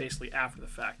 Yeah. Basically after the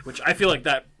fact, which I feel like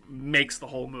that makes the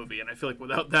whole movie, and I feel like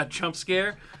without that jump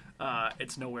scare,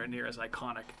 it's nowhere near as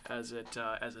iconic as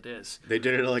it is. They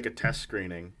did it like a test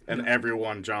screening, and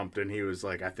everyone jumped, and he was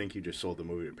like, "I think you just sold the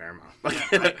movie to Paramount."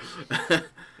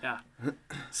 Yeah.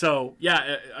 So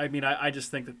yeah, I mean, I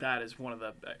just think that is one of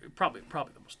the probably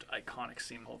the most iconic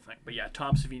scene in the whole thing. But yeah,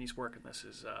 Tom Savini's work in this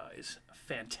is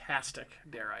fantastic,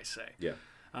 dare I say. Yeah.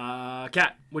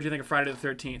 Kat, what do you think of Friday the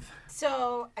 13th?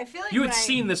 So I feel like you had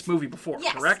seen this movie before,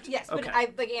 yes, correct? Yes, okay. but I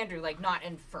like Andrew, like not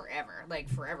in forever, like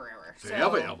forever.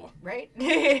 Forever. Right?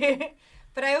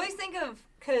 But I always think of,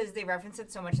 because they reference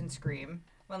it so much in Scream,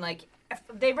 when like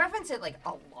they reference it like a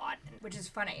lot, which is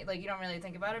funny. Like you don't really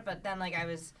think about it, but then like I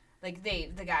was. Like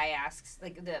the guy asks,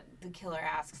 like the killer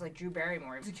asks, like Drew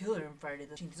Barrymore, "Who's the killer in Friday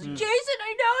the 13th?" He's like, "Jason,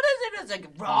 I know this," and it's like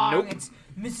wrong. Nope. It's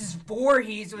Mrs.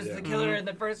 Voorhees was the killer in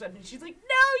the first one, and she's like,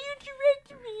 "No, you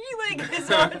tricked me!" Like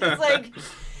so, it's like,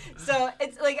 so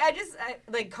it's like I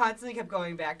like constantly kept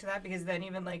going back to that because then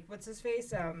even like what's his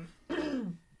face,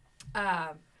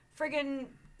 friggin'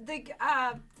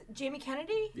 Jamie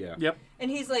Kennedy. Yeah. Yep. And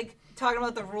he's like talking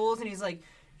about the rules, and he's like,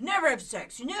 "You never have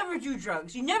sex, you never do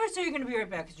drugs, you never say you're going to be right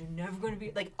back because you're never going to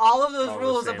be..." Like, all of those All the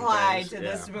rules same apply things, to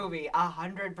yeah. this movie,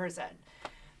 100%.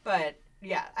 But,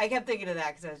 yeah, I kept thinking of that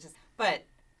because I was just... But,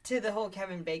 to the whole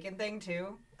Kevin Bacon thing,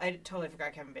 too, I totally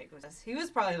forgot Kevin Bacon was this. He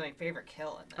was probably my favorite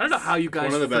kill in this. I don't know how you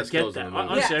guys One of the best forget kills that. in the movie.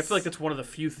 Honestly, I Yes. feel like that's one of the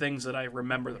few things that I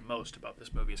remember the most about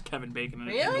this movie is Kevin Bacon and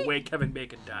Really? the way Kevin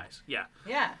Bacon dies. Yeah.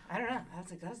 Yeah, I don't know. I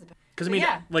was like, that was the best. Because, I mean,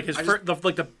 yeah. like his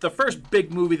the first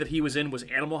big movie that he was in was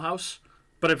Animal House.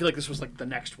 But I feel like this was like the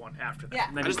next one after that. Yeah.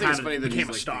 And then I just he think it's kinda funny that became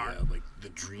he's a star. the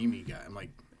dreamy guy. I'm like,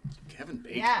 Kevin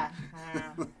Bacon. Yeah, I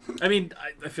don't know. I mean,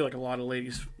 I feel like a lot of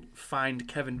ladies find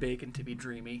Kevin Bacon to be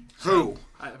dreamy. Who?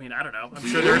 I mean, I don't know. I'm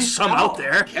sure there's some out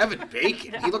there. Kevin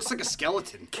Bacon. He looks like a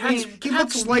skeleton. Cat's he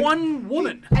looks like one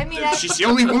woman. I mean, she's the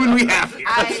only woman we have here.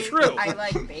 That's true. I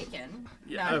like Bacon.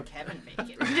 Yeah. Not Kevin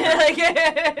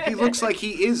Bacon. He looks like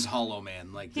he is Hollow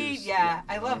Man. Like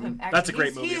I love him. Actually, That's a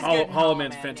great movie. He's good in Hollow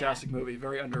Man's a Man, fantastic yeah. movie.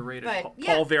 Very underrated. But, Paul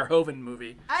yeah. Verhoeven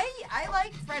movie. I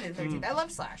like Friday the 13th. I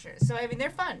love slashers. So, I mean, they're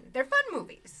fun. They're fun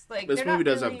movies. Like This they're movie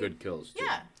not does really... have good kills, too.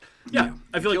 Yeah. Yeah,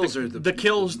 I feel like kills the, are the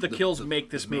kills make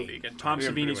this the main- movie. And Tom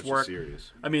Yeah, pretty Savini's much work.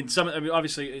 serious. I mean,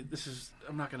 obviously, this is.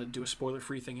 I'm not going to do a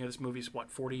spoiler-free thing here. This movie's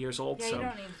 40 years old. Yeah, so you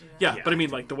don't need to do that. yeah, Yeah. but I mean,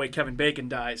 like the way Kevin Bacon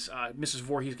dies, Mrs.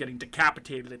 Voorhees getting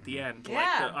decapitated at the end.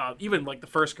 Yeah. Like, even like the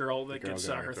first girl that girl gets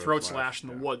got her throat slashed in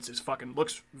the woods is fucking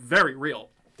looks very real.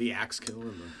 the axe kill.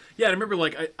 And the... Yeah, I remember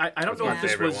like I don't know My if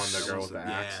this favorite was one, the girl with the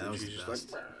axe. that and was she's the just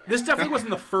best. like, this definitely wasn't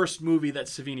the first movie that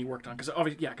Savini worked on because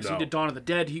obviously he No. did Dawn of the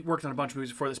Dead. He worked on a bunch of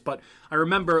movies before this, but I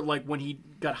remember like when he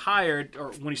got hired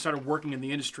or when he started working in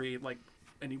the industry, like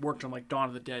and he worked on like Dawn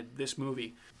of the Dead, this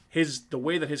movie. The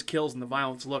way that his kills and the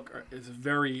violence look is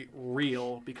very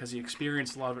real because he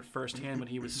experienced a lot of it firsthand when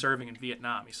he was serving in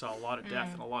Vietnam. He saw a lot of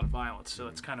death and a lot of violence, so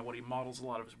that's kind of what he models a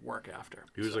lot of his work after.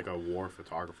 he was like a war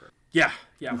photographer. Yeah,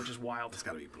 which is wild. It's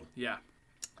got to be brutal. Yeah,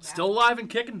 still alive and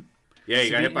kicking. Yeah,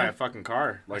 he got hit by yeah. a fucking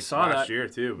car like saw last that. year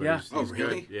too. But Yeah. he's Oh, good.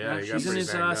 really? Yeah, he got he's in pretty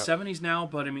his banged up. 70s now,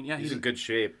 but I mean, yeah, He's in good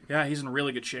shape. Yeah, he's in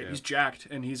really good shape. Yeah. He's jacked,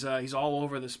 and he's all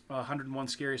over this 101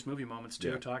 Scariest Movie Moments too,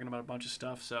 Yeah. talking about a bunch of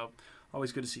stuff. So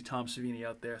always good to see Tom Savini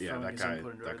out there Yeah, throwing that his guy.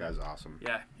 input into That everything. guy's awesome.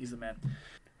 Yeah, he's the man.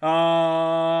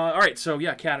 All right, so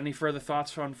yeah, Kat, any further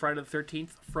thoughts on Friday the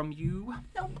 13th from you?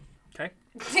 Nope. Okay.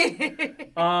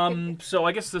 So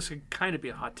I guess this could kind of be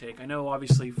a hot take. I know,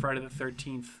 obviously, Friday the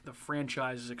 13th, the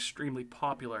franchise is extremely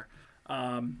popular.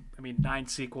 I mean, 9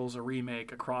 sequels, a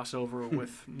remake, a crossover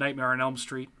with Nightmare on Elm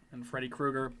Street and Freddy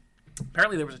Krueger.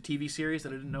 Apparently there was a TV series that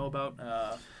I didn't know about.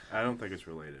 I don't think it's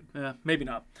related. Maybe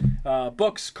not.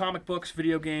 Books, comic books,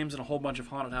 video games, and a whole bunch of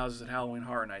haunted houses at Halloween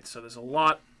Horror Nights. So there's a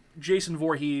lot. Jason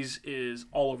Voorhees is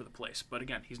all over the place. But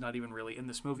again, he's not even really in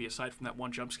this movie aside from that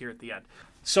one jump scare at the end.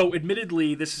 So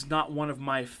admittedly, this is not one of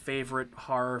my favorite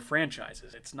horror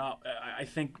franchises. It's not. I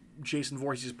think Jason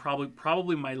Voorhees is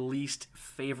probably my least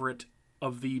favorite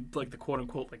of the quote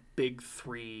unquote big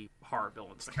three horror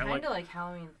villains. Kind of like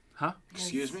Halloween. Huh?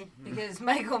 Excuse me? Because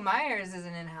Michael Myers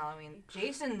isn't in Halloween.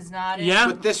 Jason's not in. Yeah.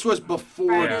 But this was before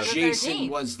Friday the Jason 13th.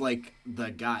 was like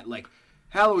the guy. Like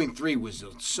Halloween 3 was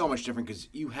so much different because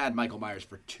you had Michael Myers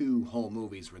for 2 whole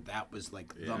movies where that was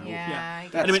like the movie. Yeah.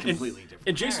 That's completely different.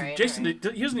 And Jason, All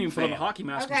right. he doesn't even put on the hockey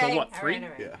mask until what, 3? All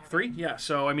right. Yeah. 3? Yeah.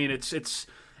 So I mean, it's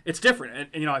different,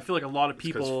 and I feel like a lot of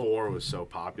Because people. 4 was so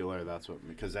popular, that's what,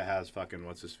 because it has fucking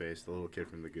what's his face, the little kid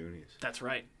from the Goonies, That's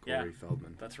right. Corey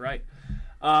Feldman. That's right.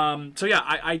 So yeah,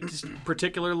 I just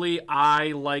particularly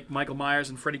I like Michael Myers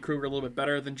and Freddy Krueger a little bit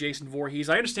better than Jason Voorhees.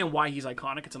 I understand why he's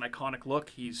iconic. It's an iconic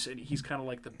look. He's kind of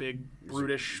like the big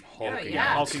brutish Hulking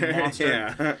hulking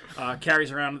monster. Yeah.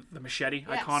 Carries around the machete,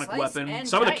 Yeah, iconic slice weapon. and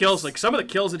Some of the kills, dice. some of the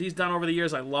kills that he's done over the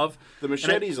years, I love. The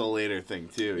machete's a later thing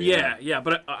too. Yeah.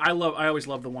 But I always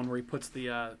love the one where he puts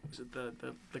the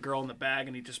girl in the bag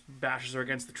and he just bashes her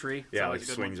against the tree. It's Yeah, always like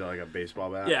a good one. swings it like a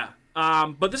baseball bat. Yeah.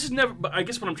 But this is never. But I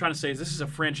guess what I'm trying to say is this is a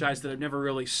franchise that I've never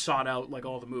really sought out like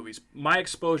all the movies. My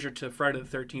exposure to Friday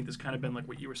the 13th has kind of been like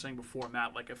what you were saying before,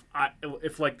 Matt. Like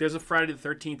if like there's a Friday the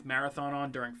 13th marathon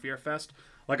on during Fear Fest,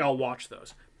 like I'll watch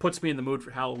those. Puts me in the mood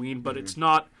for Halloween, but it's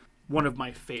not one of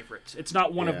my favorites. It's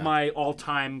not one of my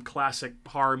all-time classic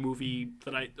horror movies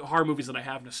that I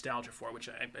have nostalgia for, which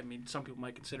I mean some people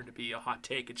might consider to be a hot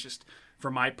take. It's just for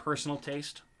my personal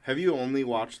taste. Have you only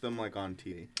watched them like on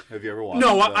TV? Have you ever watched?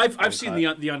 No, the I've seen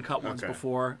uncut? the uncut ones Okay.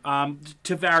 before,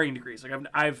 to varying degrees. Like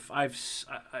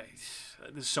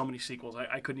there's so many sequels.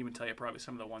 I couldn't even tell you probably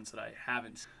some of the ones that I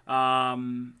haven't.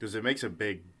 Because it makes a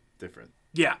big difference.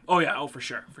 Yeah. Oh yeah. Oh for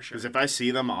sure. Because if I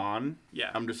see them on, Yeah.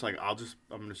 I'm just like I'm just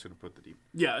gonna put the deep.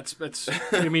 Yeah, it's.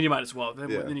 I mean, you might as well. Then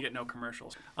you get no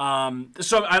commercials.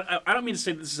 So I don't mean to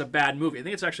say this is a bad movie. I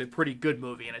think it's actually a pretty good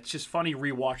movie, and it's just funny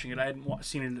rewatching it. I hadn't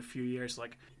seen it in a few years.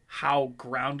 Like how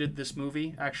grounded this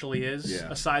movie actually is,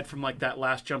 aside from like that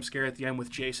last jump scare at the end with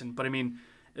Jason. But I mean,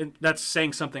 and that's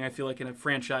saying something. I feel like in a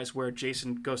franchise where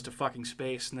Jason goes to fucking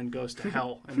space and then goes to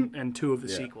hell, and 2 of the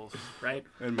sequels, right?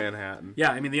 In Manhattan.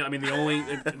 Yeah, I mean the only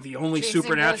Jason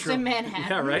supernatural. goes to Manhattan.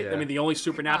 Yeah, right. Yeah. I mean the only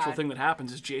supernatural God. thing that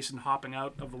happens is Jason hopping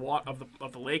out of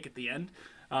the lake at the end.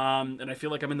 And I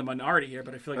feel like I'm in the minority here,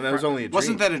 but I feel like And that was only a dream.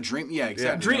 Wasn't that a dream? Yeah,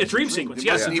 exactly. a dream sequence.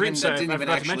 Yes, a dream That sequence. didn't I even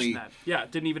forgot to mention actually that. Yeah,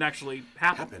 it didn't even actually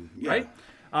happen. yeah.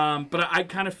 Right. But I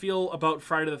kind of feel about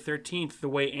Friday the 13th the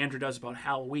way Andrew does about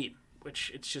Halloween, which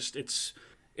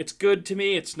it's good to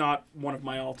me. It's not one of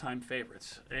my all-time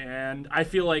favorites, and I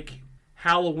feel like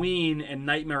Halloween and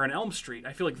Nightmare on Elm Street,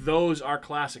 I feel like those are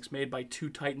classics made by 2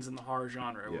 titans in the horror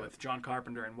genre with John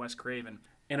Carpenter and Wes Craven.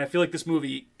 And I feel like this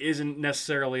movie isn't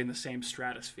necessarily in the same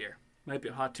stratosphere. Might be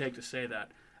a hot take to say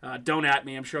that. Don't at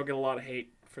me. I'm sure I'll get a lot of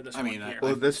hate for this one here.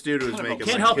 Well, this dude was making Can't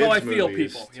like, help how I kids feel,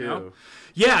 movies, people. too. You know?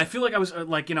 Yeah, I feel like I was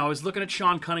I was looking at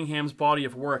Sean Cunningham's body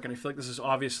of work, and I feel like this is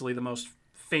obviously the most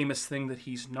famous thing that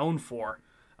he's known for.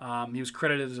 He was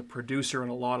credited as a producer in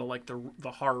a lot of like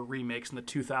the horror remakes in the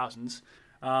 2000s.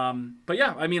 But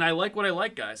yeah, I mean, I like what I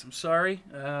like, guys. I'm sorry.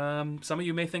 Some of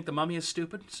you may think The Mummy is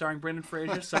stupid, starring Brendan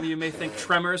Fraser. Some of you may think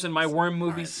Tremors and my Worm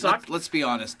movies suck. Let's be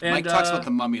honest. And, Mike talks about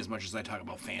the Mummy as much as I talk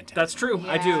about Phantasm. That's true.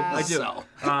 I do. So.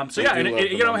 So yeah, I and do love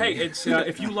you The know, Mummy. hey, it's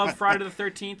if you love Friday the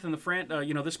 13th and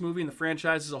the this movie and the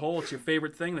franchise as a whole, it's your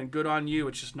favorite thing. Then good on you.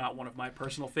 It's just not one of my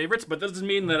personal favorites, but that doesn't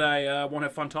mean that I won't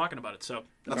have fun talking about it. So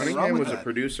Nothing wrong Cunningham with was a that.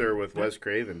 producer with Wes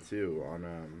Craven too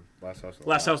on Last House on the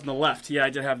Last Left. House on the Left. Yeah, I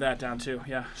did have that down too.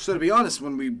 Yeah. So to be honest,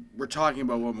 when we were talking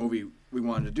about what movie we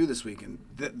wanted to do this weekend,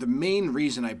 the main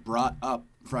reason I brought up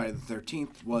Friday the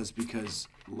 13th was because,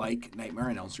 like Nightmare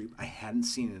on Elm Street, I hadn't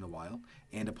seen it in a while,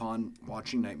 and upon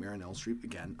watching Nightmare on Elm Street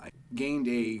again, I gained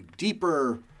a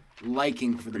deeper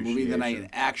liking for the movie than I had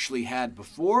actually had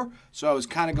before. So I was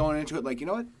kind of going into it like, you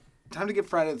know what, time to give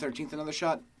Friday the 13th another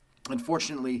shot.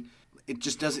 Unfortunately, it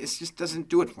just doesn't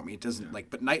do it for me. It doesn't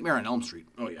but Nightmare on Elm Street,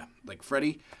 oh yeah, like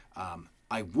Freddy,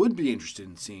 I would be interested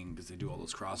in seeing, because they do all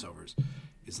those crossovers,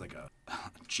 is like a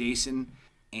Jason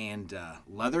and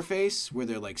Leatherface, where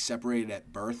they're like separated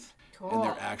at birth, and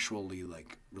they're actually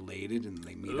like related, and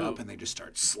they meet up and they just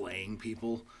start slaying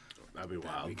people. That'd be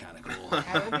wild. That'd be kind of cool.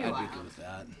 That would be I'd wild. be good with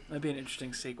that. That'd be an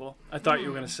interesting sequel. I thought you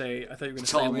were gonna say.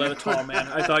 Tall Man. Leather Tall Man.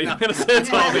 I thought you were gonna say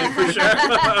Tall Man for sure.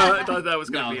 I thought that was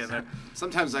gonna be in there.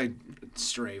 Sometimes I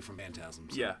stray from Phantasm.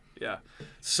 So. Yeah.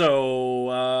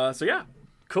 So yeah,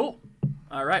 cool.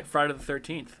 All right, Friday the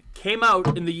 13th came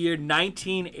out in the year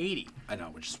 1980. I know,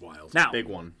 which is wild. Now, Big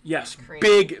one. Yes, Crazy.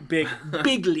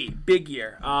 big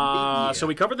year. So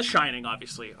we covered The Shining,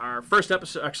 obviously. Our first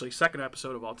episode, actually second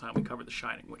episode of all time, we covered The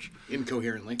Shining, which,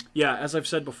 Incoherently. yeah, as I've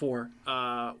said before,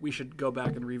 we should go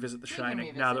back and revisit The Shining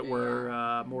revisit now that it,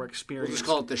 we're more experienced We'll just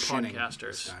call it The Shinning podcasters.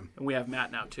 this time. And we have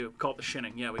Matt now too. Call it The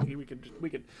Shinning. Yeah, we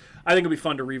could. I think it'd be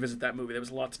fun to revisit that movie. There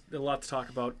was a lot to talk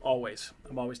about. Always,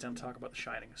 I'm always down to talk about The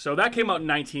Shining. So that came out in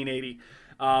 1980.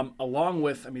 Along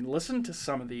with, listen to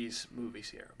some of these movies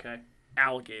here, okay?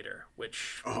 Alligator,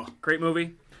 which great movie.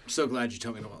 I'm so glad you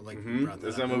told me to you brought that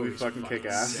Does up. that movie movie's fucking kick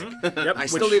ass? sick. Yep, I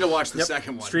still need to watch the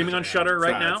second one. Streaming on Shudder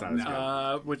right It's now.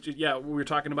 not Which we were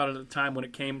talking about it at the time when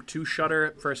it came to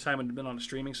Shudder. First time it had been on a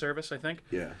streaming service, I think.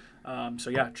 Yeah. So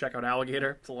yeah, check out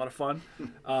Alligator. It's a lot of fun.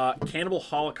 Cannibal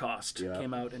Holocaust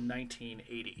came out in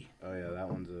 1980. Oh yeah, that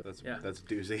one's that's a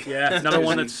doozy. Yeah, it's another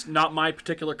one that's not my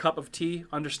particular cup of tea.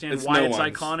 Understand It's why no it's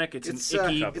one's. iconic. It's It's, an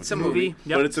icky it's a movie.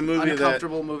 Yep. But it's a movie that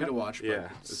Uncomfortable movie to watch. But yeah,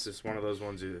 it's just one of those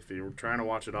ones. If you're trying to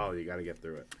watch it all, you got to get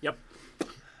through it. Yep.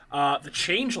 The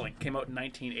Changeling came out in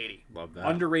 1980. Love that.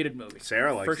 Underrated movie.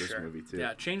 Sarah likes for this sure. movie, too.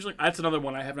 Yeah, Changeling. That's another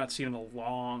one I have not seen in a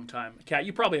long time. Kat,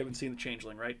 you probably haven't seen The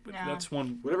Changeling, right? No. That's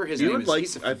one. Whatever his You name would is, like-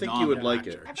 he's a I think you would phenomenal like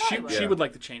actor. it. I She probably she would. would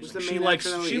like The Who's Changeling. the She main likes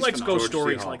actor, though? she He's likes phenomenal. ghost George C.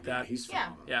 stories Hall. like that. He's Yeah.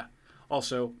 phenomenal. Yeah.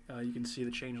 Also, you can see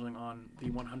The Changeling on the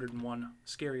 101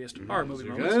 scariest horror movie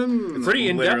Mm. moments. Pretty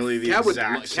in Literally depth. the Cat would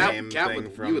exact lo- Cat- same Cat thing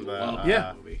would- from you would the love Yeah.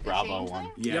 that movie. Bravo Changeling?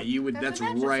 one. Yeah, Yep. you would. That's That's what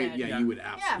Matthew right. said. Yeah, Yeah. you would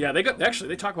absolutely. Yeah,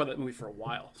 they talk about that movie for a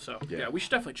while. So yeah, we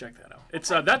should definitely check that out. It's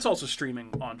that's also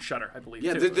streaming on Shudder, I believe.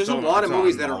 Yeah, too. there's a on- lot of it's on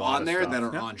movies that a are lot on of there stuff. that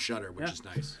are Yeah. on Shudder, which is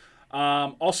nice.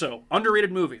 Also,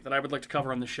 underrated movie that I would like to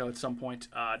cover on the show at some point.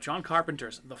 John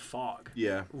Carpenter's The Fog.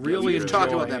 Yeah. Really We've enjoy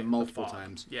talked about that The multiple Fog.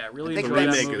 times. Yeah, really I think The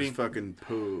enjoy that remake movie. is fucking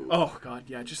poo. Oh god,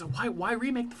 yeah. Just why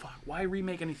remake The Fog? Why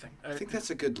remake anything? I think that's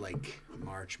a good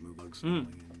March movie.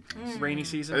 Rainy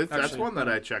season. That's Actually, one that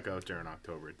I check out during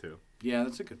October too. Yeah,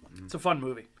 that's a good one. It's a fun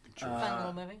movie. Fun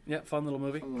little movie. Yeah, fun little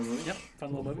movie. Yep, fun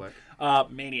little movie.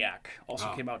 Flick. Maniac also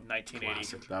came out in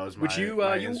 1980. That was my, Which you,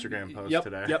 my you Instagram post yep,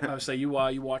 today. Yep, I would say you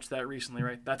watched that recently,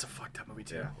 right? That's a fucked up movie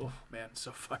too. Yeah. Oh man,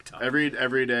 so fucked up. Every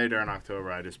day during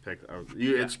October, I just picked.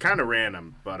 It's kind of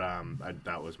random, but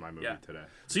that was my movie Yeah. today.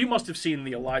 So you must have seen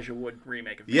the Elijah Wood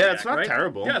remake of Yeah, Maniac, it's not right?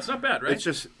 terrible. Yeah, it's not bad, right? It's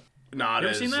just not You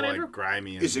ever as seen that, Andrew?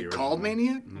 grimy. As Is the it called original.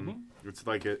 Maniac? Mm-hmm. It's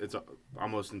it's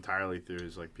almost entirely through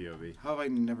his POV. How have I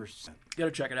never seen? You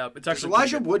gotta check it out. It's Because actually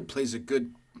Elijah pretty good. Wood plays a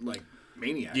good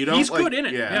Maniac. You don't. He's good in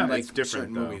it, yeah. it's Like different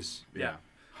certain though. movies. Yeah.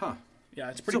 Huh. Yeah,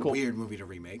 it's It's pretty a cool. weird movie to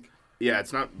remake. Yeah,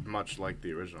 it's not much like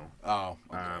the original. Oh.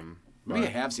 Okay. Maybe I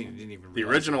but have seen it. Didn't even. the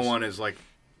realize original it was- one is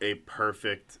a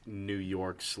perfect New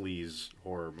York sleaze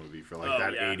horror movie for Oh,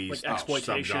 that yeah. 80s like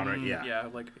exploitation. subgenre. Yeah.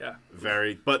 Yeah.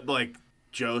 Very, but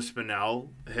Joe Spinell,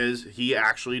 he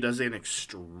actually does an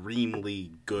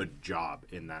extremely good job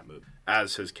in that movie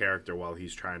as his character while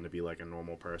he's trying to be a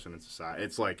normal person in society.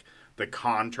 It's the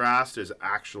contrast is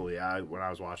actually, when I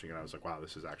was watching it, I was like, wow,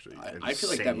 this is actually I feel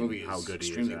like that insane movie how is good he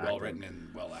is extremely at well acting. written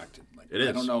and well acted. It is.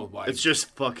 I don't know why. It's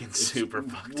just fucking super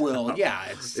fucked up. Yeah,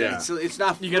 it's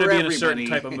not. You gotta for be in a everybody. certain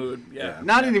type of mood. Yeah.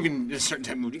 Not even a certain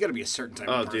type of mood. You gotta be a certain type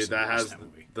Oh, of person. dude, that to watch has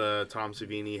movie. the Tom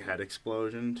Savini head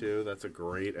explosion, too. That's a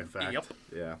great effect. Yep.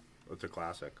 Yeah, it's a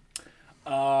classic.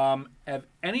 Have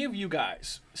any of you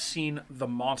guys seen The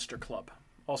Monster Club?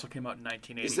 Also came out in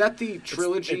 1980. Is that the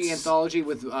trilogy it's- anthology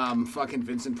with fucking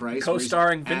Vincent Price? where he's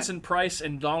co-starring at- Vincent Price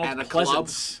and Donald at a club,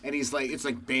 Pleasance? and he's it's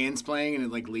bands playing, and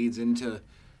it leads into.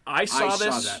 I saw saw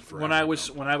this that when forever I was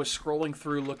ago. scrolling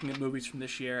through looking at movies from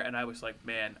this year, and I was like,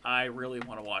 man, I really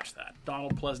want to watch that.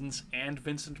 Donald Pleasance and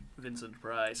Vincent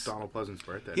Price. Donald Pleasant's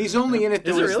birthday. He's only in it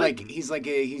Is though. it It's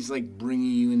really? he's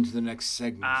bringing you into the next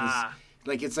segment. Ah.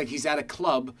 It's like he's at a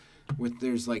club with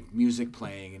there's music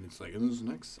playing, and it's and this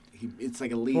next. It's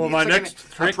like a lead. Well, it's my like next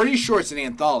I'm trick- pretty sure it's an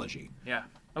anthology Yeah.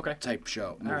 Okay. type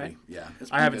show movie. right. Yeah,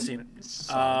 it's I pretty haven't good. seen it. It's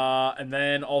solid. And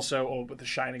then also, with The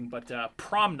Shining, but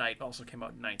Prom Night also came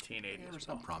out in 1980 Never as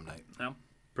saw well. Prom Night. No?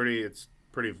 It's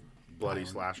pretty bloody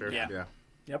slasher. Yeah.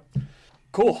 Yep.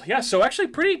 Cool. Yeah. So actually,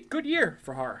 pretty good year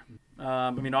for horror.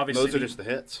 Obviously Those are just the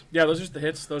hits. Yeah, those are just the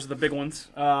hits. Those are the big ones.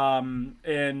 And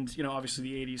obviously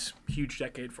the '80s, huge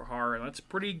decade for horror, and that's a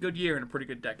pretty good year and a pretty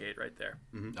good decade right there.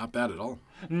 Not bad at all.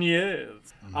 Yes.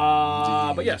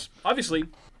 But yes, obviously,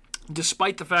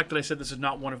 despite the fact that I said this is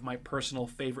not one of my personal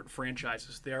favorite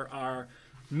franchises, there are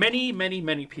many, many,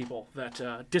 many people that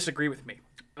disagree with me.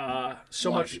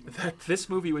 So much that this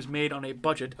movie was made on a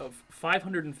budget of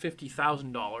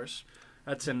 $550,000.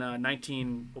 That's in not even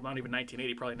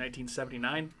 1980, probably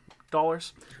 1979.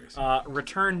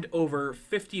 Returned over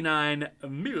 $59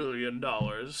 million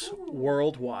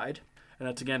worldwide. And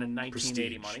that's again in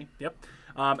 1980 money. Yep.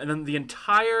 And then the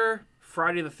entire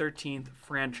Friday the 13th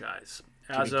franchise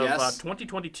as of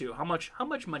 2022. How much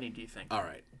money do you think? All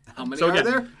right. How many So are again,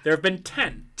 there? there have been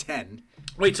 10. 10.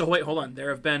 Wait, hold on. There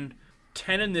have been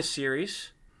 10 in this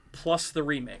series, plus the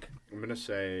remake. I'm going to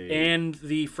say... And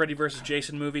the Freddy vs.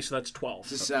 Jason movie, so that's 12.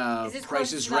 Is this this Price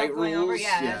close is to Right not going rules? over?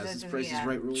 Yeah, Yeah, that's- is this Price is yeah.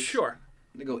 Right rules? Sure.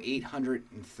 I'm going to go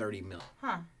 830 mil.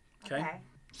 Huh. Okay. Okay.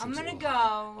 I'm Seems a gonna little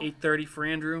go 830 for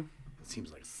Andrew. It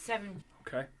seems like 7.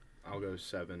 Okay. I'll go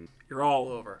 7. You're all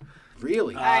over.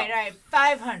 really. All right,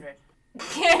 500.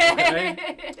 Okay.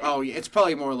 Oh, yeah, it's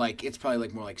probably more like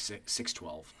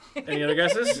 612. Any other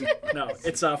guesses? No.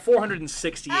 It's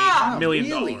 $468 Ah, million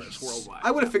Really? worldwide.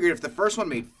 I would have figured if the first one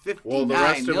made 59 Well, the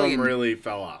rest of million, them really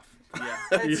fell off. That's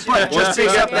But true. just Once they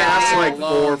Yeah. get past like Yeah.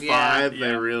 4 or Yeah. 5, Yeah.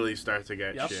 they really start to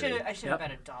get Yep. shitty. I should have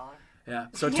bet $1. Yeah.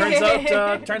 So it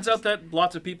turns out that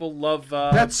lots of people love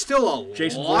that's still a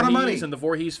Jason lot of money. Voorhees and the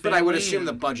Voorhees family. But I would assume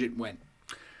the and- budget went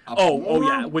up Oh more,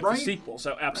 yeah, with right? the sequel.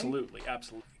 So absolutely.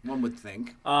 One would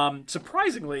think.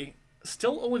 Surprisingly,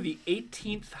 still only the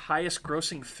 18th highest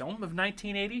grossing film of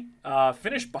 1980.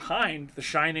 Finished behind The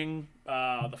Shining,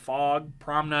 The Fog,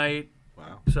 Prom Night.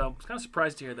 Wow. So I was kind of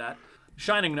surprised to hear that.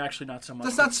 Shining actually not so much.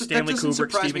 That's not but Stanley that doesn't Kubrick,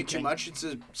 surprise Stephen me King. too much. It's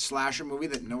a slasher movie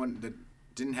that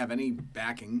didn't have any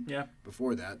backing Yeah.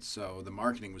 before that, so the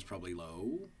marketing was probably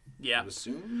low. I Yeah. would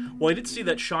assume. Well, I did see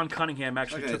that Sean Cunningham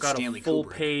actually Like took that out Stanley a full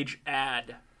Kubrick. page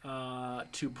ad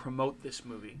to promote this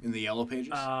movie. In the yellow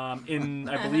pages. In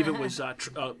I believe it was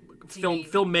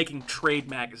filmmaking trade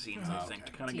magazines, I think,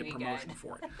 to kind of get TV promotion guide.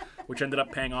 for it, which ended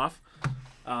up paying off.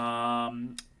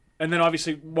 And then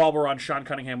obviously, while we're on Sean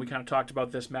Cunningham, we kind of talked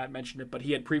about this. Matt mentioned it, but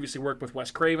he had previously worked with Wes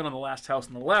Craven on The Last House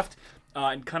on the Left,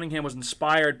 and Cunningham was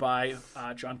inspired by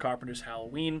John Carpenter's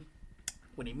Halloween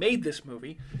when he made this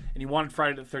movie, and he wanted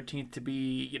Friday the 13th to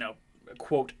be,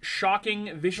 quote,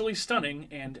 shocking, visually stunning,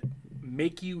 and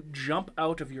make you jump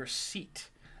out of your seat.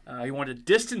 He wanted to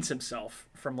distance himself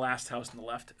from Last House on the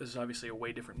Left. This is obviously a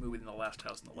way different movie than The Last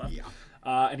House on the Left. Yeah.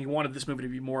 And he wanted this movie to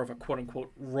be more of a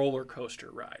quote-unquote roller coaster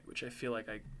ride, which I feel like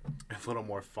I A little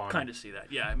more fun. kind of see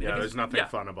that. Yeah, I mean, Yeah, I guess- there's nothing yeah.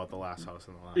 fun about The Last House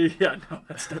on the Left. Yeah, no,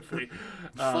 that's definitely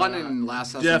Fun and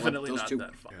Last House. definitely those not two,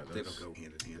 that fun. They don't go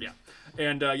hand in hand. Yeah.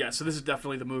 And so this is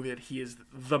definitely the movie that he is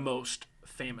the most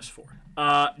famous for.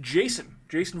 Jason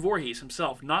Voorhees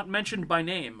himself, not mentioned by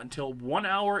name until 1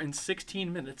 hour and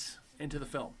 16 minutes into the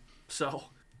film. So,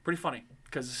 pretty funny,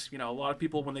 because, a lot of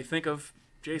people, when they think of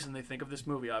Jason, they think of this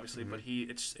movie, obviously, but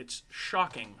it's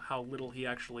shocking how little he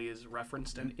actually is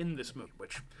referenced and in this movie,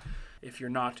 which, if you're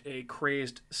not a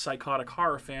crazed, psychotic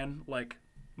horror fan like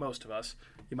most of us,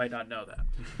 you might not know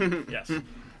that. Yes.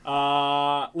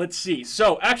 Let's see.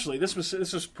 So, actually, this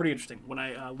was pretty interesting when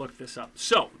I looked this up.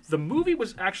 So, the movie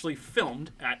was actually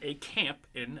filmed at a camp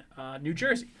in New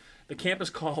Jersey. The camp is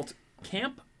called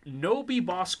Camp Nobi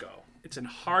Bosco. It's in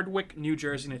Hardwick, New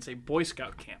Jersey, and it's a Boy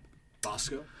Scout camp.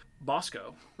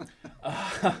 Bosco.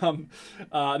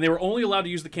 And they were only allowed to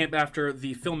use the camp after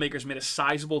the filmmakers made a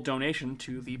sizable donation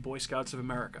to the Boy Scouts of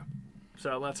America.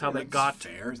 So that's how they got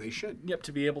fair. They should. Yep,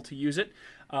 to be able to use it.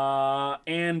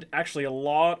 And actually, a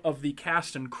lot of the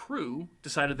cast and crew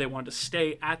decided they wanted to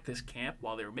stay at this camp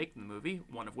while they were making the movie,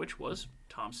 one of which was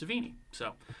Tom Savini.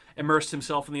 So, immersed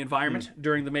himself in the environment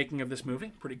during the making of this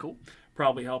movie. Pretty cool.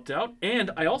 Probably helped out.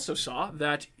 And I also saw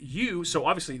that so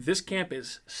obviously this camp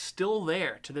is still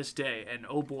there to this day, and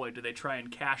oh boy, do they try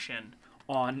and cash in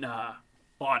on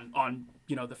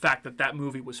the fact that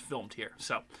movie was filmed here.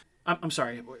 So, I'm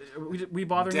sorry, we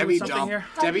bothering you with something here?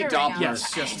 Debbie Doppler.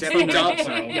 Yes, Debbie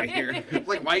Doppler over here.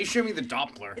 Like, why are you showing me the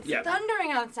Doppler? It's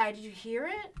thundering outside. Did you hear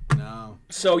it? No.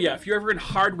 So yeah, if you're ever in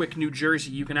Hardwick, New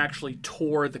Jersey, you can actually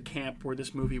tour the camp where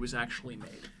this movie was actually made.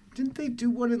 Didn't they do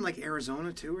one in like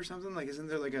Arizona too, or something? Like, isn't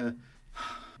there like a?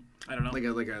 I don't know.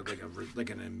 Like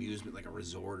an amusement, like a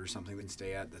resort or something they can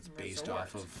stay at that's based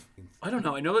off of. I don't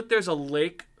know. I know that there's a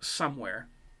lake somewhere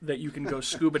that you can go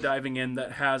scuba diving in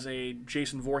that has a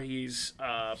Jason Voorhees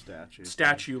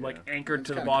statue like anchored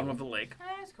to the bottom of the lake. Oh,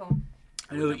 that's cool.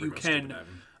 I know that you can.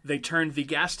 They turned the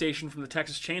gas station from the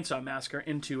Texas Chainsaw Massacre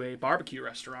into a barbecue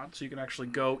restaurant, so you can actually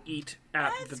go eat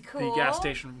at the gas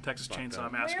station from Texas Chainsaw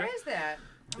Massacre. Where is that?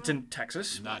 It's in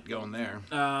Texas. Not going there.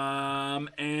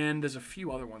 And there's a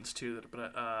few other ones too.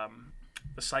 But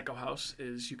the Psycho House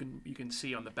is you can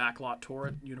see on the backlot tour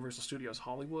at Universal Studios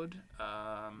Hollywood.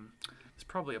 There's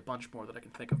probably a bunch more that I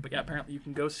can think of. But yeah, apparently you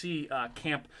can go see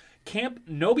Camp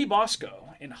Nobi Bosco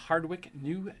in Hardwick,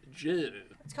 New Jersey.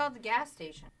 It's called the gas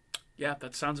station. Yeah,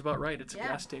 that sounds about right. It's a Yeah.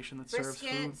 gas station that serves Brisket,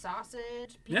 food.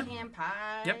 sausage, Yeah. pecan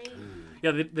pie. Yep.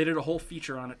 Yeah, they did a whole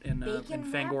feature on it in Bacon-wrapped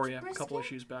Fangoria a couple brisket?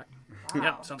 issues back. Wow.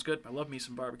 Yeah, sounds good. I love me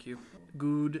some barbecue.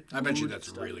 Good. I bet you good that's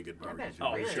stuff. really good barbecue.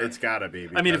 Oh, Really? sure. It's gotta be.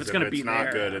 I mean, if because it's gonna if be it's not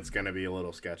there, good, it's gonna be a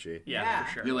little sketchy. Yeah, Yeah.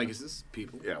 for sure. You're like, is this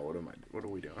people? Yeah. What are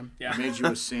we doing? Yeah. I made you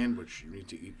a sandwich. You need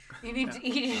to eat. You need to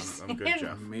eat your I'm good, I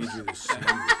Jeff. made you the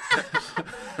sandwich.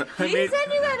 Please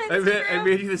send you that I Instagram.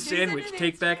 made you the Please send sandwich. it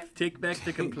Take Instagram. back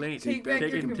the complaint. Take back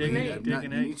your complaint. You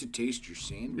need to taste your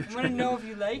sandwich. I want to know if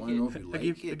you like I want to know it.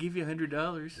 if you I like give it. you $100.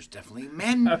 There's definitely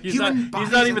men. He's human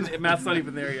not bodies even. in Matt's not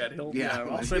even there yet. He'll. Yeah,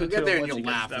 I'll send you'll it to get him there and once you'll he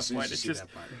gets laugh to as soon that as point. you It's see just,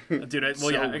 that part. dude. So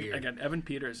weird. Again, Evan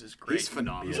Peters is great. He's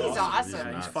phenomenal. He's awesome.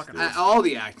 Yeah, he's fucking. All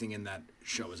the acting in that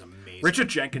show is amazing. Richard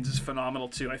Jenkins is phenomenal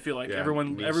too. I feel like Yeah,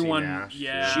 everyone, Niecy Nash,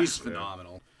 yeah. She's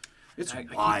phenomenal. It's I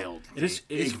keep- wild. It is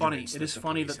the funny. ignorance It is the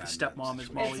funny police that the had in that stepmom is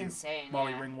situation. Molly. insane,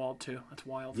 Molly yeah. Ringwald too. That's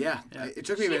wild. Yeah, it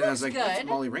took me a minute. I was like, looks "That's good.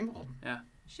 Molly Ringwald." Yeah.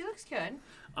 She looks good.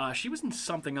 She was in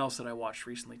something else that I watched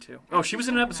recently too. Oh, she was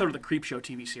in an episode of the Creepshow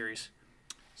TV series.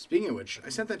 Speaking of which, I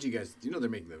sent that to you guys. You know they're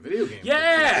making the video game.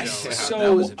 Yes. That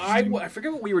So was I interesting.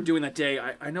 forget what we were doing that day.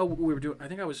 I know what we were doing. I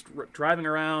think I was driving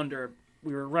around, or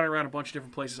we were running around a bunch of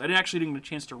different places. I didn't get a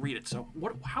chance to read it. So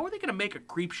how are they going to make a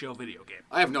Creepshow video game?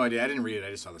 I have no idea. I didn't read it.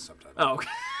 I just saw the subtitle. Oh, okay.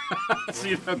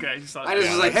 Okay. You saw I just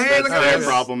was like, That's- "Hey, that's look at their this."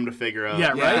 problem to figure out.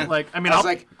 Yeah, right. Like I mean, I was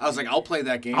like, I'll play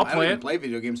that game. I'll I don't play even it. play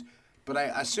video games, but I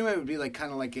assume it would be like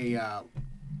kind of like a.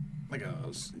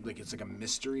 It's like a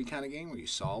mystery kind of game where you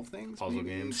solve things. Puzzle maybe?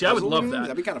 games. See, I would Puzzle love games? that.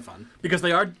 That'd be kind of fun. because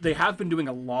they have been doing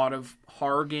a lot of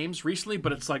horror games recently,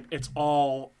 but it's like it's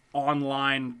all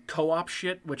online co-op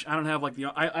shit, which I don't have. Like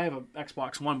I have a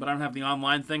Xbox One, but I don't have the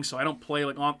online thing, so I don't play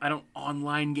I don't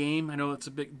online game. I know it's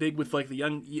a big with like the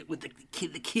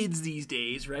kids these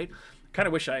days, right? Kind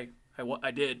of wish I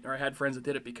did, or I had friends that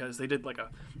did it, because they did like a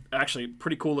actually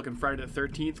pretty cool looking Friday the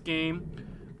 13th game,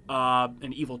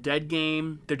 an Evil Dead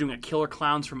game. They're doing a Killer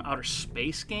Clowns from Outer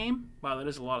Space game. Wow, that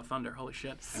is a lot of thunder. Holy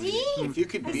shit. See? If you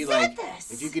could be said like,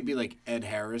 this. if you could be like Ed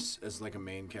Harris as like a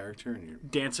main character, and you're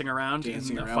Dancing around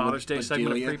dancing in the around Father's with Day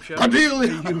segment of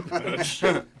Bedelia.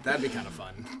 Creepshow. That'd be kind of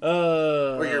fun.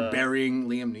 Or you're burying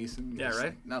Liam Neeson. yeah,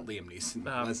 right? Not Liam Neeson.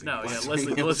 No, yeah,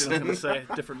 Leslie was going to say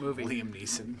different movie. Liam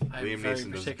Neeson. I have Liam a very Neeson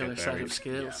doesn't particular get set buried. of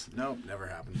skills. Nope, never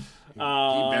happened. He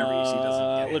buries. He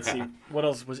doesn't. Get Let's see. What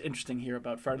else was interesting here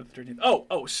about Friday the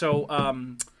 13th? So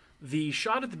the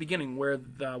shot at the beginning where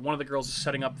one of the girls is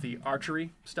setting up the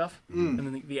archery stuff, and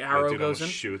then the arrow Dude goes almost in.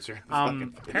 shoots her.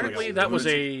 Apparently, that was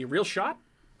a real shot,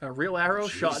 a real arrow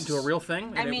shot into a real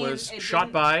thing, and it was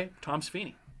shot by Tom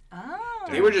Savini. Oh.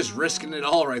 They were just risking it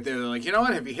all right there. They're like, you know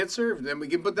what? If he hits her, then we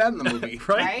can put that in the movie.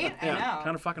 Right? I Yeah, know.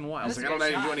 kind of fucking wild. I was like, I don't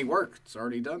need to do any work. It's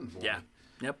already done. For Yeah. me.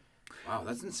 Yep. Wow,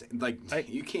 that's insane. Like,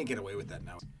 you can't get away with that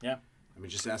now. Yeah. I mean,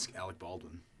 just ask Alec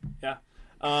Baldwin. Yeah.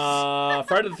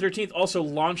 Friday the 13th also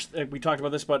launched, we talked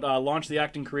about this, but launched the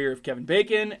acting career of Kevin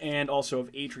Bacon and also of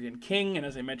Adrian King. And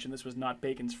as I mentioned, this was not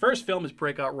Bacon's first film. His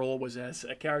breakout role was as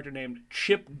a character named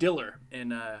Chip Diller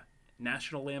in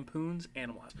National Lampoon's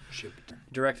Animal House.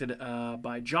 Directed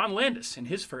by John Landis in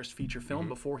his first feature film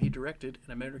before he directed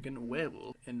An American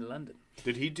Werewolf in London.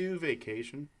 Did he do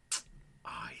Vacation?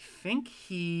 I think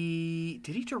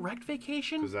did he direct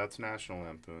Vacation? Because that's National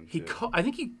Lampoon. I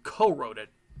think he co-wrote it.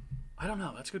 I don't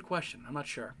know. That's a good question. I'm not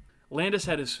sure. Landis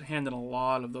had his hand in a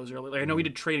lot of those early. Like, I know he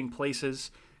did Trading Places,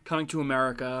 Coming to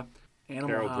America,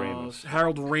 Animal House,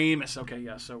 Harold Ramis. Okay,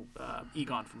 yeah. So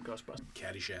Egon from Ghostbusters.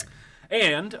 Caddyshack.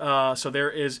 And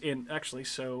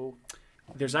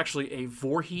there's actually a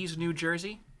Voorhees, New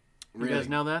Jersey. You guys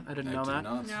know that? I didn't know that.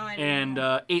 No, I didn't.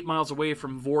 And 8 miles away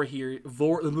from Voorhees,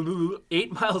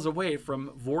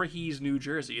 New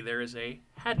Jersey, there is a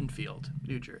Haddonfield,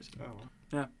 New Jersey. Oh.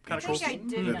 Yeah, kind of cool. I think I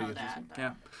did know that.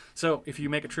 Yeah. So if you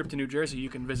make a trip to New Jersey, you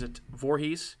can visit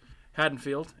Voorhees,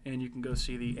 Haddonfield, and you can go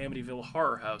see the Amityville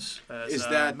Horror House. As, Is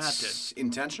that Matt did.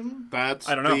 intentional? That's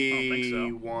I don't know. I the don't think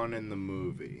so. one in the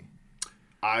movie.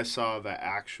 I saw the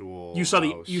actual. You saw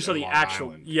the house in Long actual.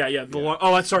 Island.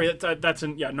 Yeah. Sorry. That's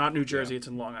in not New Jersey. It's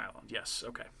in Long Island. Yes.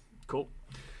 Okay. Cool.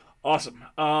 Awesome.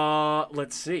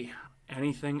 Let's see.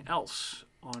 Anything else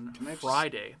on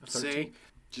Friday the 13th? Say,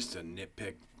 just a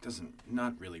nitpick.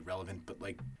 Not really relevant, but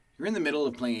like you're in the middle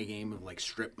of playing a game of like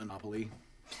strip Monopoly,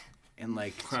 and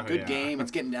like it's a good game.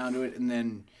 It's getting down to it, and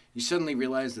then you suddenly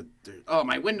realize that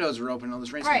my windows are open. All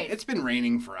this rain. Right. It's been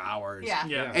raining for hours.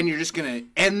 Yeah. And you're just gonna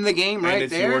end the game right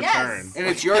it's there. your Yes. turn. And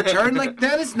it's your turn. Like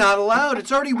that is not allowed.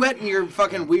 It's already wet in your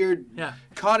fucking weird Yeah.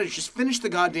 cottage. Just finish the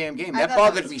goddamn game. I That thought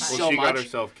bothered that was me fun. so Well, she much. got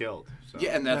herself killed. So.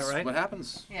 Yeah, and that's right? what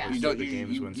happens. Yeah. You don't. Stupid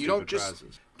games win You don't stupid just.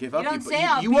 prizes. Give up. You don't say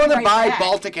I'll you be want to right buy back.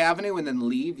 Baltic Avenue and then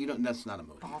leave? You don't. That's not a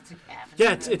movie. Baltic Avenue.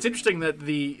 Yeah, it's interesting that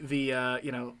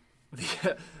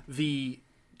the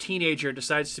teenager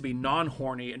decides to be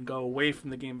non-horny and go away from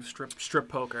the game of strip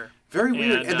poker. Very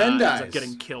weird, and then ends dies. up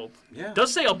getting killed. Yeah.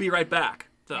 Does say I'll be right back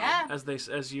though, Yeah.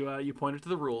 as you pointed to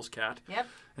the rules, Kat. Yep.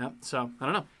 Yeah. So I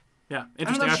don't know. Yeah, I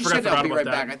don't interesting. know I if she forgot said I'll be about right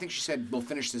that. back. I think she said we'll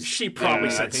finish this. She probably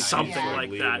Yeah, said I think something she's like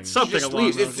leaving. that. Something just along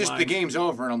leaves. those It's just the lines. game's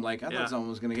over, and I'm like, I Yeah. thought someone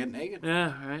was gonna get naked.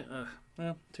 Yeah, right.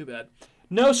 Well, too bad.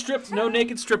 No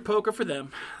naked strip poker for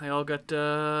them. They all got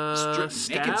Naked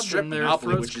stabbed strip and their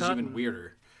Monopoly, throats which is cut. even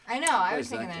weirder. I know. I What was is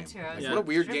thinking that that game? too. I was Yeah. What a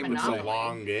weird Strip game to It's a play. Monopoly.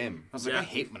 long game. I was like, Yeah. I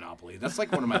hate Monopoly. That's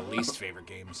like one of my least favorite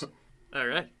games. All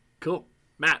right, cool.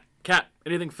 Matt, Kat,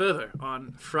 anything further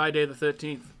on Friday the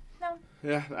 13th? No.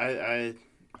 Yeah,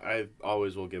 I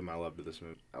always will give my love to this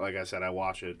movie. Like I said, I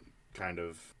watch it kind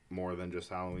of more than just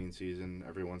Halloween season.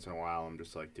 Every once in a while, I'm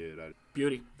just like, dude,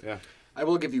 Beauty. yeah. I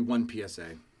will give you one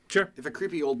PSA. Sure. If a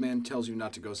creepy old man tells you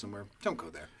not to go somewhere, don't go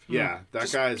there. Yeah, that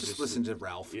Just, guy's just listen to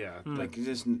Ralph. Yeah, Like,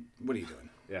 just what are you doing?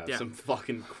 Yeah. some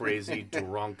fucking crazy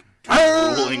drunk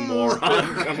drooling moron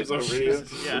comes over you.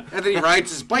 Yeah. And then he rides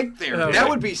his bike there. Yeah. That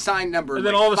would be sign number And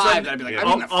then like all of a 5. sudden, I'd be like, Yeah. I'm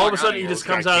getting the all of a fuck sudden, outta he here. just This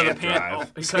comes guy out of the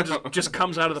can't just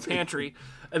comes out of the pantry,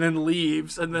 and then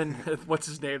leaves, and then what's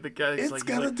his name? The guy. He's like,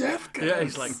 death yeah,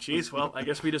 he's like, geez, well, I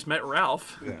guess we just met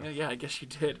Ralph. Yeah, I guess you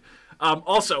did.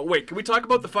 Also, wait, can we talk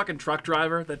about the fucking truck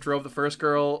driver that drove the first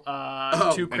girl to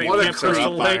and he Camp picks her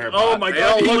Crystal up by Lake? her Oh butt. my They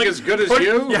god, all he, look like, as good as push-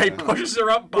 you? Yeah, he pushes her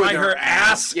up by her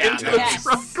ass Yeah, into no. the Yes.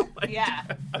 truck. Like, Yeah.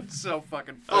 That's so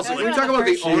fucking. Also, That's when you one talk of the about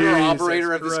the first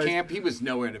owner-operator of Jesus this Christ. camp, he was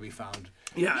nowhere to be found.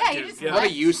 Yeah, Yeah, you dude, just yeah. What a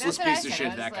left. useless That's what I piece of said.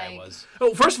 shit I that was guy like- was.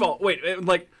 Oh, first of all, wait,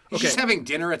 like, He's okay. just having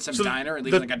dinner at some So diner and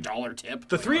the- leaving like $1 tip.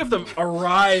 The three of them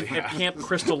arrive at Camp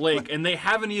Crystal Lake, and they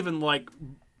haven't even like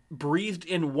breathed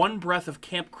in one breath of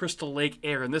Camp Crystal Lake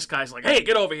air. And this guy's like, "Hey,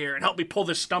 get over here and help me pull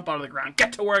this stump out of the ground.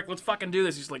 Get to work. Let's fucking do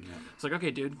this." He's like, "It's like,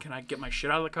 okay, dude, can I get my shit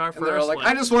out of the car And first?" they're all like,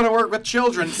 I just want to work with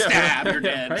children. Stab, you're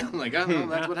dead. right? I'm like, oh, well,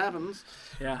 that's what happens.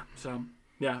 yeah. So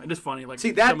yeah, it is funny. Like,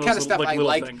 See, that some kind of those stuff I little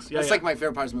like. things. Yeah, That's yeah. like my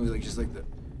favorite part of the movie. Like, just like the,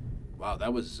 wow,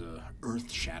 that was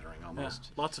earth-shattering Yeah,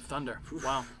 almost. lots of thunder.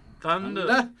 Wow,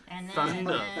 thunder,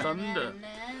 Thunder. thunder.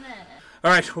 All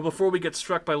right, well, before we get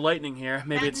struck by lightning here,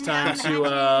 maybe it's time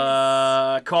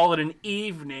to call it an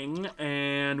evening,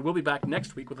 and we'll be back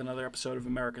next week with another episode of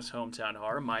America's Hometown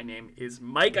Horror. My name is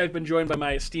Mike. I've been joined by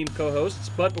my esteemed co-hosts,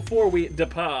 but before we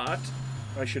depart,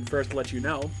 I should first let you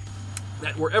know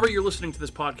that wherever you're listening to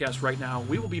this podcast right now,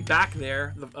 we will be back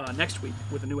there next week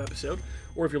with a new episode.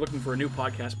 Or if you're looking for a new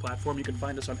podcast platform, you can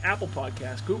find us on Apple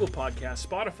Podcasts, Google Podcasts,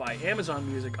 Spotify, Amazon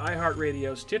Music,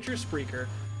 iHeartRadio, Stitcher, Spreaker,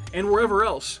 and wherever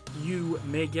else you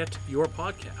may get your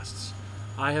podcasts.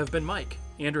 I have been Mike.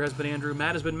 Andrew has been Andrew.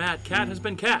 Matt has been Matt. Kat has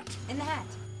been Kat. In the hat.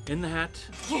 In the hat.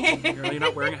 You're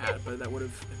not wearing a hat, but that would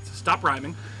have... Stop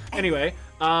rhyming. Anyway,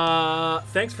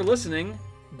 thanks for listening.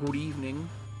 Good evening.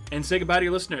 And say goodbye to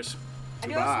your listeners.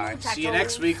 Goodbye. See you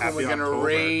next week when Happy we're going to October.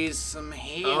 raise some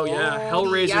hell. Oh, yeah.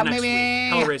 Hellraiser yeah, next baby.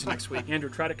 week. Hellraiser next week. Andrew,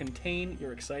 try to contain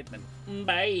your excitement.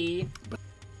 Bye.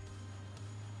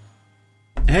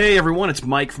 Hey everyone, it's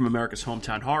Mike from America's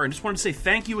Hometown Horror, and just wanted to say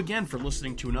thank you again for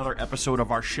listening to another episode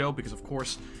of our show, because of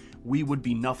course, we would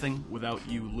be nothing without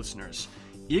you listeners.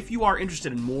 If you are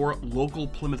interested in more local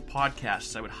Plymouth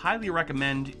podcasts, I would highly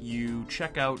recommend you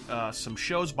check out some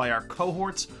shows by our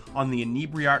cohorts on the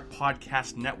Inebriart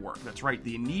Podcast Network. That's right,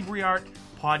 the Inebriart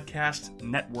Podcast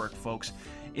Network, folks.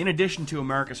 In addition to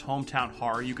America's Hometown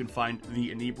Horror, you can find the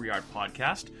Inebriart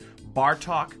Podcast, Bar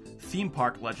Talk, Theme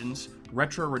Park Legends,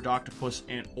 Retro Redoctopus,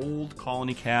 and Old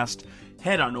Colony Cast.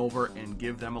 Head on over and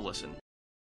give them a listen.